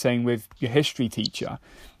like you were saying with your history teacher,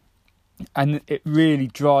 and it really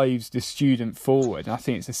drives the student forward. And I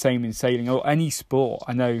think it's the same in sailing or any sport.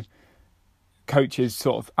 I know coaches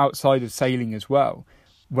sort of outside of sailing as well,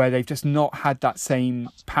 where they've just not had that same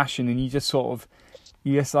passion, and you're just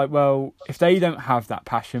like, well, if they don't have that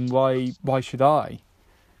passion, why should I?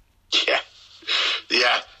 Yeah.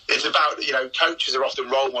 It's about, you know, coaches are often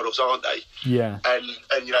role models, aren't they? Yeah. And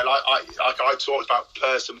you know, like I talked about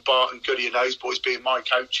Perce and Bart and Goody and those boys being my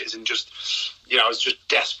coaches, and just, you know, I was just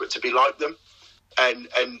desperate to be like them. And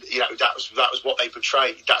you know, that was what they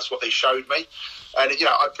portrayed. That's what they showed me. And you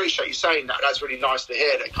know, I appreciate you saying that. That's really nice to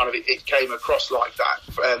hear that kind of it came across like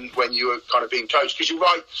that when you were kind of being coached. Because you're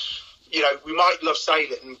right, you know, we might love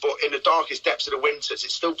sailing, but in the darkest depths of the winters,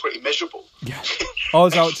 it's still pretty miserable. Yeah. I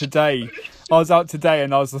was out today,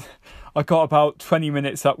 and I got about 20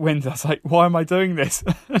 minutes upwind. I was like, why am I doing this?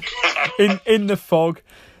 in the fog,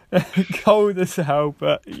 cold as hell,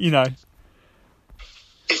 but you know.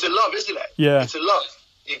 It's a love, isn't it? Yeah. It's a love.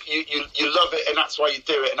 You love it, and that's why you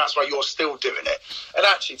do it, and that's why you're still doing it. And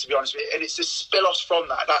actually, to be honest with you, and it's the spill-offs from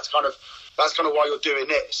that. That's kind of why you're doing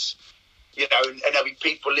this. You know, and there'll be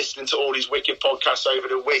people listening to all these wicked podcasts over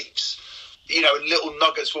the weeks. You know, and little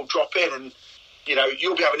nuggets will drop in, and you know,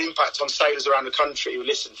 you'll be having an impact on sailors around the country who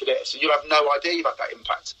listen to this, and you'll have no idea you've had that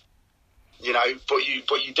impact. You know, but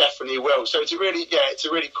you definitely will. So it's a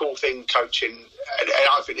really cool thing, coaching, and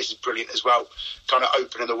I think this is brilliant as well. Kind of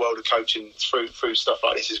opening the world of coaching through stuff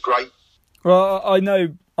like this is great. Well, I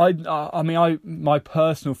know. My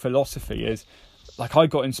personal philosophy is, like, I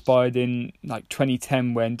got inspired in like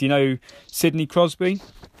 2010 when, do you know Sidney Crosby?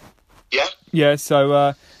 Yeah. Yeah.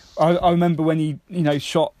 So I remember when he, you know,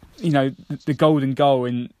 shot, you know, the golden goal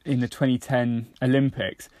in the 2010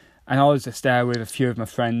 Olympics, and I was just there with a few of my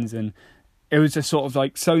friends, and it was just sort of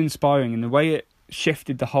like so inspiring, and the way it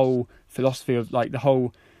shifted the whole philosophy of like the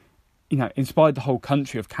whole, you know, inspired the whole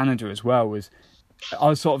country of Canada as well. Was I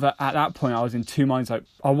was sort of at that point I was in two minds, like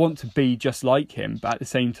I want to be just like him, but at the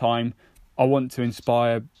same time I want to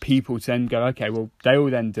inspire people to then go, okay, well they will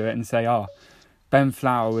then do it and say, Ben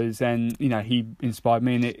Flower was then, you know, he inspired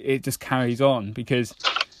me, and it just carries on, because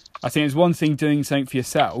I think it's one thing doing something for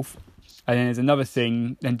yourself, and then there's another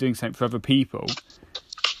thing then doing something for other people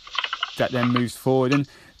that then moves forward. And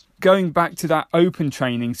going back to that open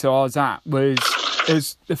training, so I was at, it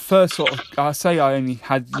was the first sort of, I say I only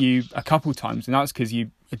had you a couple times, and that's because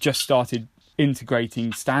you had just started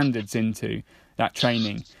integrating standards into that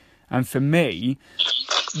training. And for me,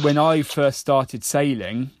 when I first started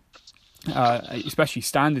sailing, especially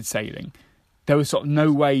standard sailing, there was sort of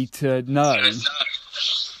no way to know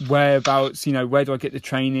whereabouts, where do I get the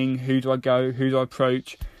training, who do I go, who do I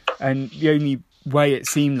approach, and the only way it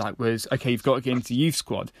seemed like was, okay, you've got to get into the youth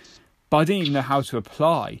squad, but I didn't even know how to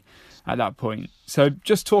apply at that point. So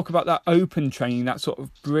just talk about that open training, that sort of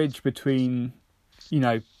bridge between,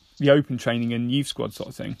 the open training and youth squad sort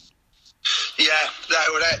of thing. Yeah,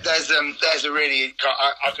 there's a really,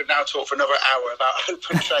 I could now talk for another hour about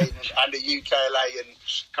open training and the UKLA and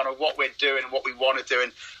kind of what we're doing and what we want to do.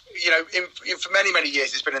 And, for many, many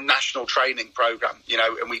years, it's been a national training programme,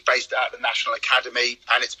 and we based it at the National Academy,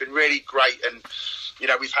 and it's been really great. And,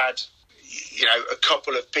 we've had, a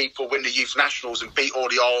couple of people win the youth nationals and beat all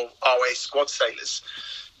the RA squad sailors,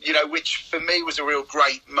 which for me was a real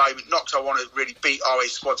great moment. Not because I want to really beat RA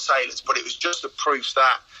squad sailors, but it was just a proof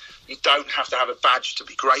that you don't have to have a badge to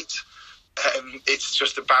be great. It's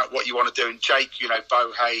just about what you want to do. And Jake,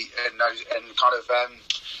 Bohey and kind of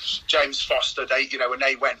James Foster, they, when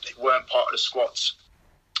they went, they weren't part of the squads,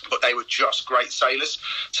 but they were just great sailors.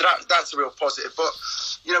 So that's a real positive. But,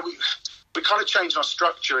 we kind of changed our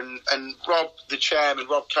structure, and Rob, the chairman,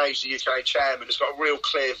 Rob Cage, the UKA chairman, has got a real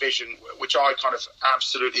clear vision, which I kind of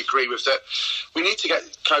absolutely agree with, that we need to get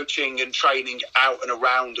coaching and training out and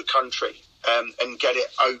around the country. And get it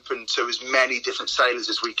open to as many different sailors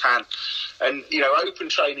as we can. And, open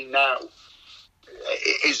training now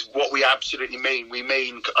is what we absolutely mean. We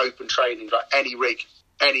mean open training, like any rig,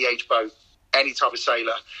 any age boat, any type of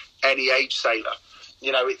sailor, any age sailor.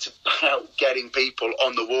 It's about getting people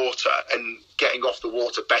on the water and getting off the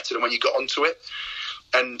water better than when you got onto it.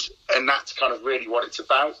 And that's kind of really what it's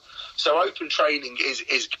about. So open training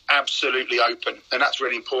is absolutely open, and that's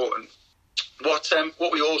really important.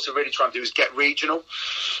 What we also really try and do is get regional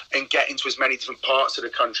and get into as many different parts of the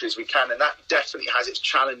country as we can. And that definitely has its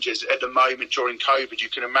challenges at the moment during COVID. You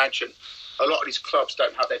can imagine a lot of these clubs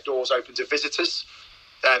don't have their doors open to visitors.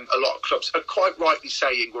 A lot of clubs are quite rightly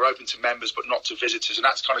saying we're open to members but not to visitors. And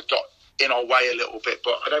that's kind of got in our way a little bit.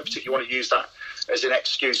 But I don't particularly want to use that as an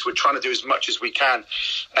excuse. We're trying to do as much as we can.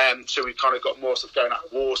 So we've kind of got more stuff going out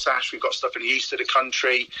of Warsash. We've got stuff in the east of the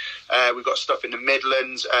country. We've got stuff in the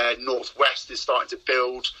Midlands. Northwest is starting to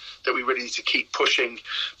build that we really need to keep pushing.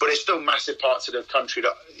 But there's still massive parts of the country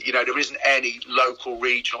that, there isn't any local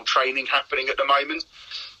regional training happening at the moment.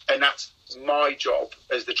 And that's my job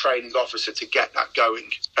as the training officer to get that going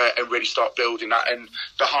and really start building that. And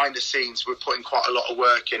behind the scenes, we're putting quite a lot of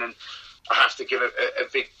work in. And I have to give a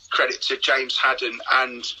big credit to James Haddon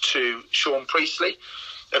and to Sean Priestley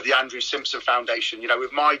of the Andrew Simpson Foundation.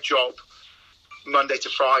 With my job, Monday to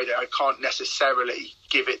Friday, I can't necessarily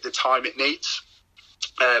give it the time it needs.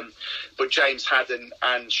 But James Haddon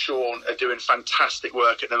and Sean are doing fantastic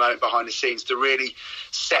work at the moment behind the scenes to really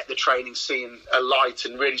set the training scene alight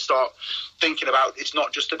and really start thinking about, it's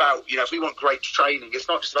not just about, if we want great training, it's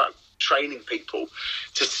not just about training people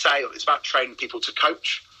to sail, it's about training people to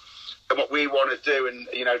coach. And what we want to do, and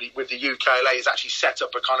with the UKLA, is actually set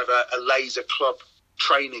up a kind of a laser club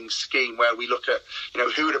training scheme where we look at,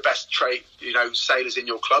 who are the best sailors in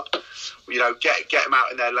your club. Get them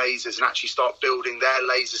out in their lasers and actually start building their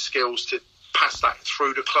laser skills to pass that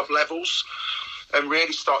through the club levels and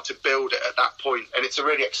really start to build it at that point. And it's a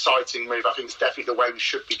really exciting move. I think it's definitely the way we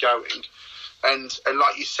should be going. And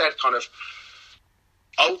like you said, kind of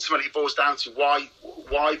ultimately it boils down to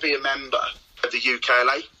why be a member of the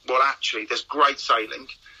UKLA? Well, actually, there's great sailing,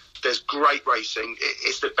 there's great racing.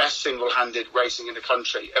 It's the best single-handed racing in the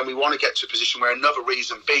country, and we want to get to a position where another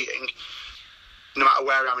reason being, no matter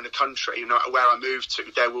where I am in the country, no matter where I move to,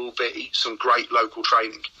 there will be some great local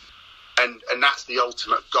training, and that's the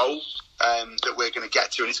ultimate goal that we're going to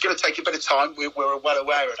get to. And it's going to take a bit of time. We're well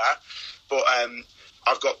aware of that, but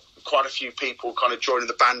I've got quite a few people kind of joining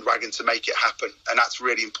the bandwagon to make it happen, and that's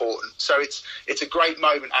really important. So it's a great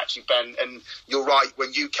moment actually, Ben, and you're right,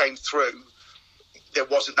 when you came through there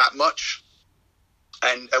wasn't that much,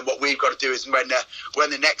 and what we've got to do is when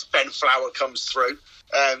the next Ben Flower comes through,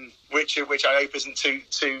 which I hope isn't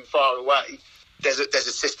too far away, there's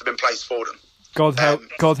a system in place for them.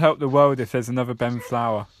 God help the world if there's another Ben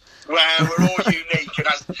Flower. Well, we're all unique, and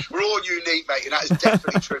we're all unique, mate, and that is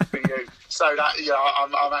definitely true for you. So that,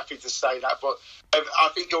 I'm happy to say that. But I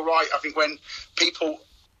think you're right. I think when people,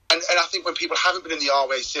 and I think when people haven't been in the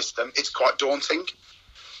RWA system, it's quite daunting.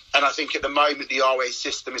 And I think at the moment the RWA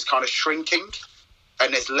system is kind of shrinking,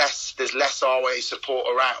 and there's less RWA support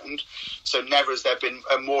around. So never has there been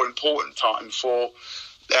a more important time for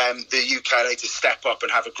the UKLA to step up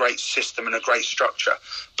and have a great system and a great structure.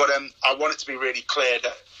 But I want it to be really clear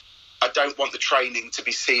that I don't want the training to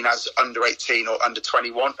be seen as under 18 or under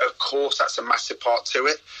 21. Of course, that's a massive part to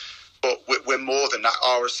it, but we're more than that.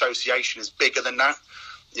 Our association is bigger than that.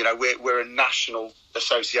 You know, we're a national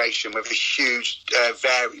association with a huge,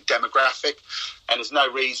 varied demographic, and there's no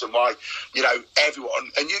reason why, you know, everyone,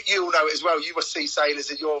 and you all know it as well. You will see sailors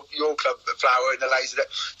at your club at Flower in the Laser that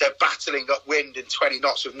they're battling upwind in 20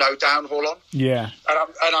 knots with no downhaul on. Yeah,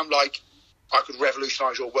 and I'm like, I could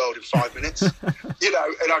revolutionise your world in 5 minutes, you know.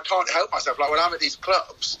 And I can't help myself. Like when I'm at these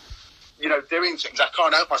clubs, you know, doing things, I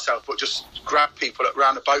can't help myself but just grab people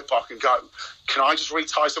around the boat park and go, can I just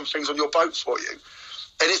retie some things on your boat for you?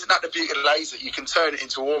 And isn't that the beauty of the Laser? You can turn it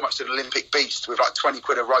into almost an Olympic beast with like 20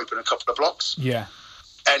 quid a rope and a couple of blocks. Yeah.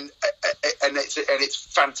 And it's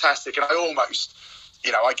fantastic. And I almost,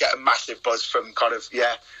 you know, I get a massive buzz from kind of,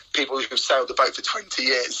 people who've sailed the boat for 20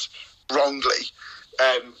 years wrongly,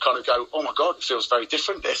 kind of go, oh my God, it feels very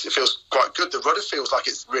different. It feels quite good. The rudder feels like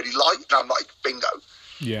it's really light. And I'm like, bingo.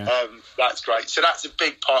 Yeah. That's great. So that's a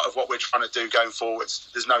big part of what we're trying to do going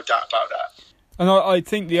forwards. There's no doubt about that. And I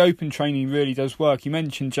think the open training really does work. You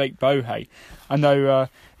mentioned Jake Bohey. I know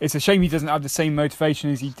it's a shame he doesn't have the same motivation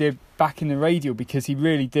as he did back in the radial, because he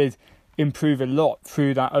really did improve a lot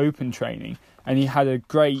through that open training. And he had a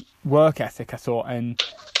great work ethic, I thought. And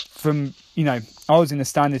from, you know, I was in the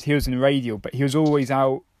standard, he was in the radial, but he was always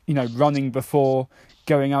out, you know, running before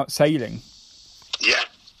going out sailing.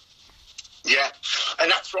 Yeah, and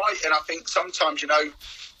that's right. And I think sometimes, you know,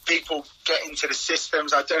 people get into the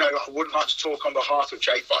systems. I don't know, I wouldn't like to talk on behalf of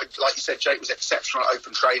Jake, but like you said, Jake was exceptional at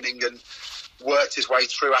open training and worked his way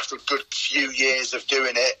through after a good few years of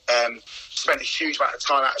doing it. Spent a huge amount of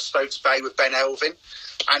time out of Stokes Bay with Ben Elvin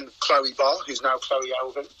and Chloe Barr, who's now Chloe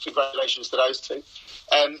Elvin. Congratulations to those two.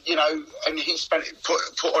 You know, and he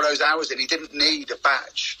put all those hours in. He didn't need a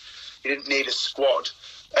badge. He didn't need a squad.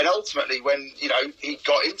 And ultimately, when, you know, he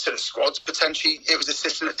got into the squads, potentially it was a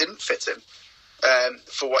system that didn't fit him.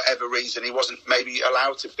 For whatever reason, he wasn't maybe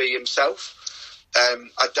allowed to be himself.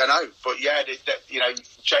 I don't know, but yeah, you know,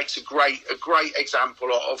 Jake's a great example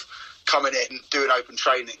of coming in, doing open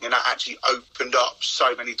training, and that actually opened up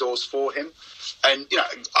so many doors for him. And you know,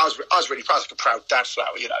 I was really proud, like a proud dad,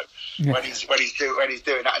 Flower. You know, when he's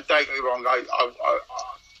doing that. And don't get me wrong, I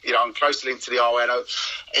you know, I'm closely linked to the RN.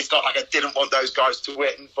 It's not like I didn't want those guys to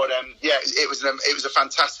win, but yeah, it was a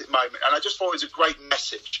fantastic moment, and I just thought it was a great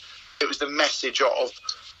message. It was the message of,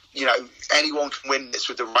 you know, anyone can win this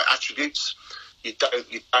with the right attributes. You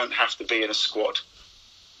don't have to be in a squad.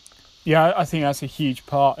 Yeah, I think that's a huge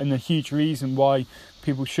part and a huge reason why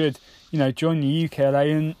people should, you know, join the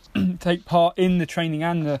UKLA and take part in the training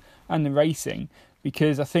and the racing,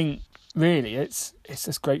 because I think really it's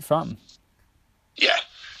just great fun. Yeah,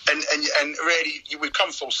 and really we've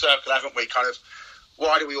come full circle, haven't we? Kind of,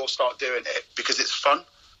 why do we all start doing it? Because it's fun.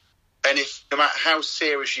 And if, no matter how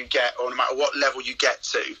serious you get or no matter what level you get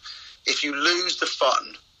to, if you lose the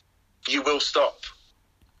fun, you will stop.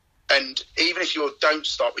 And even if you don't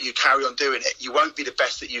stop and you carry on doing it, you won't be the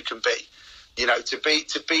best that you can be. You know, to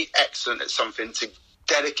be excellent at something, to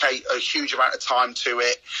dedicate a huge amount of time to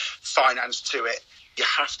it, finance to it, you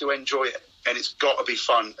have to enjoy it, and it's got to be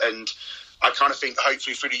fun. And I kind of think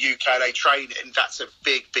hopefully through the UKLA training, that's a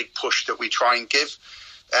big push that we try and give.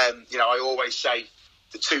 You know, I always say,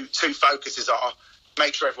 the two focuses are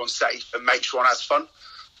make sure everyone's safe and make sure everyone has fun.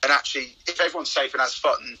 And actually, if everyone's safe and has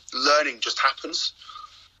fun, learning just happens.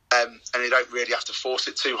 And you don't really have to force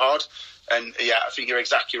it too hard. And yeah, I think you're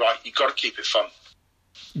exactly right. You've got to keep it fun.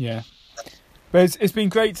 Yeah. But it's been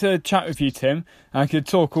great to chat with you, Tim. I could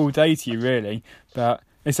talk all day to you, really. But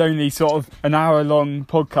it's only sort of an hour-long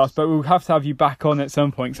podcast. But we'll have to have you back on at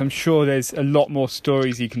some point, because I'm sure there's a lot more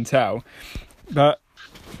stories you can tell. But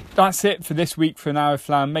that's it for this week for An Hour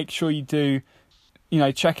Flam. Make sure you do, you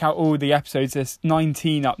know, check out all the episodes. There's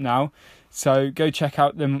 19 up now, so go check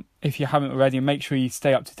out them if you haven't already, and make sure you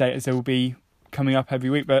stay up to date, as they will be coming up every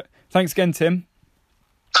week. But thanks again, Tim.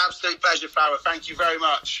 Absolute pleasure, Flower. Thank you very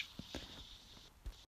much.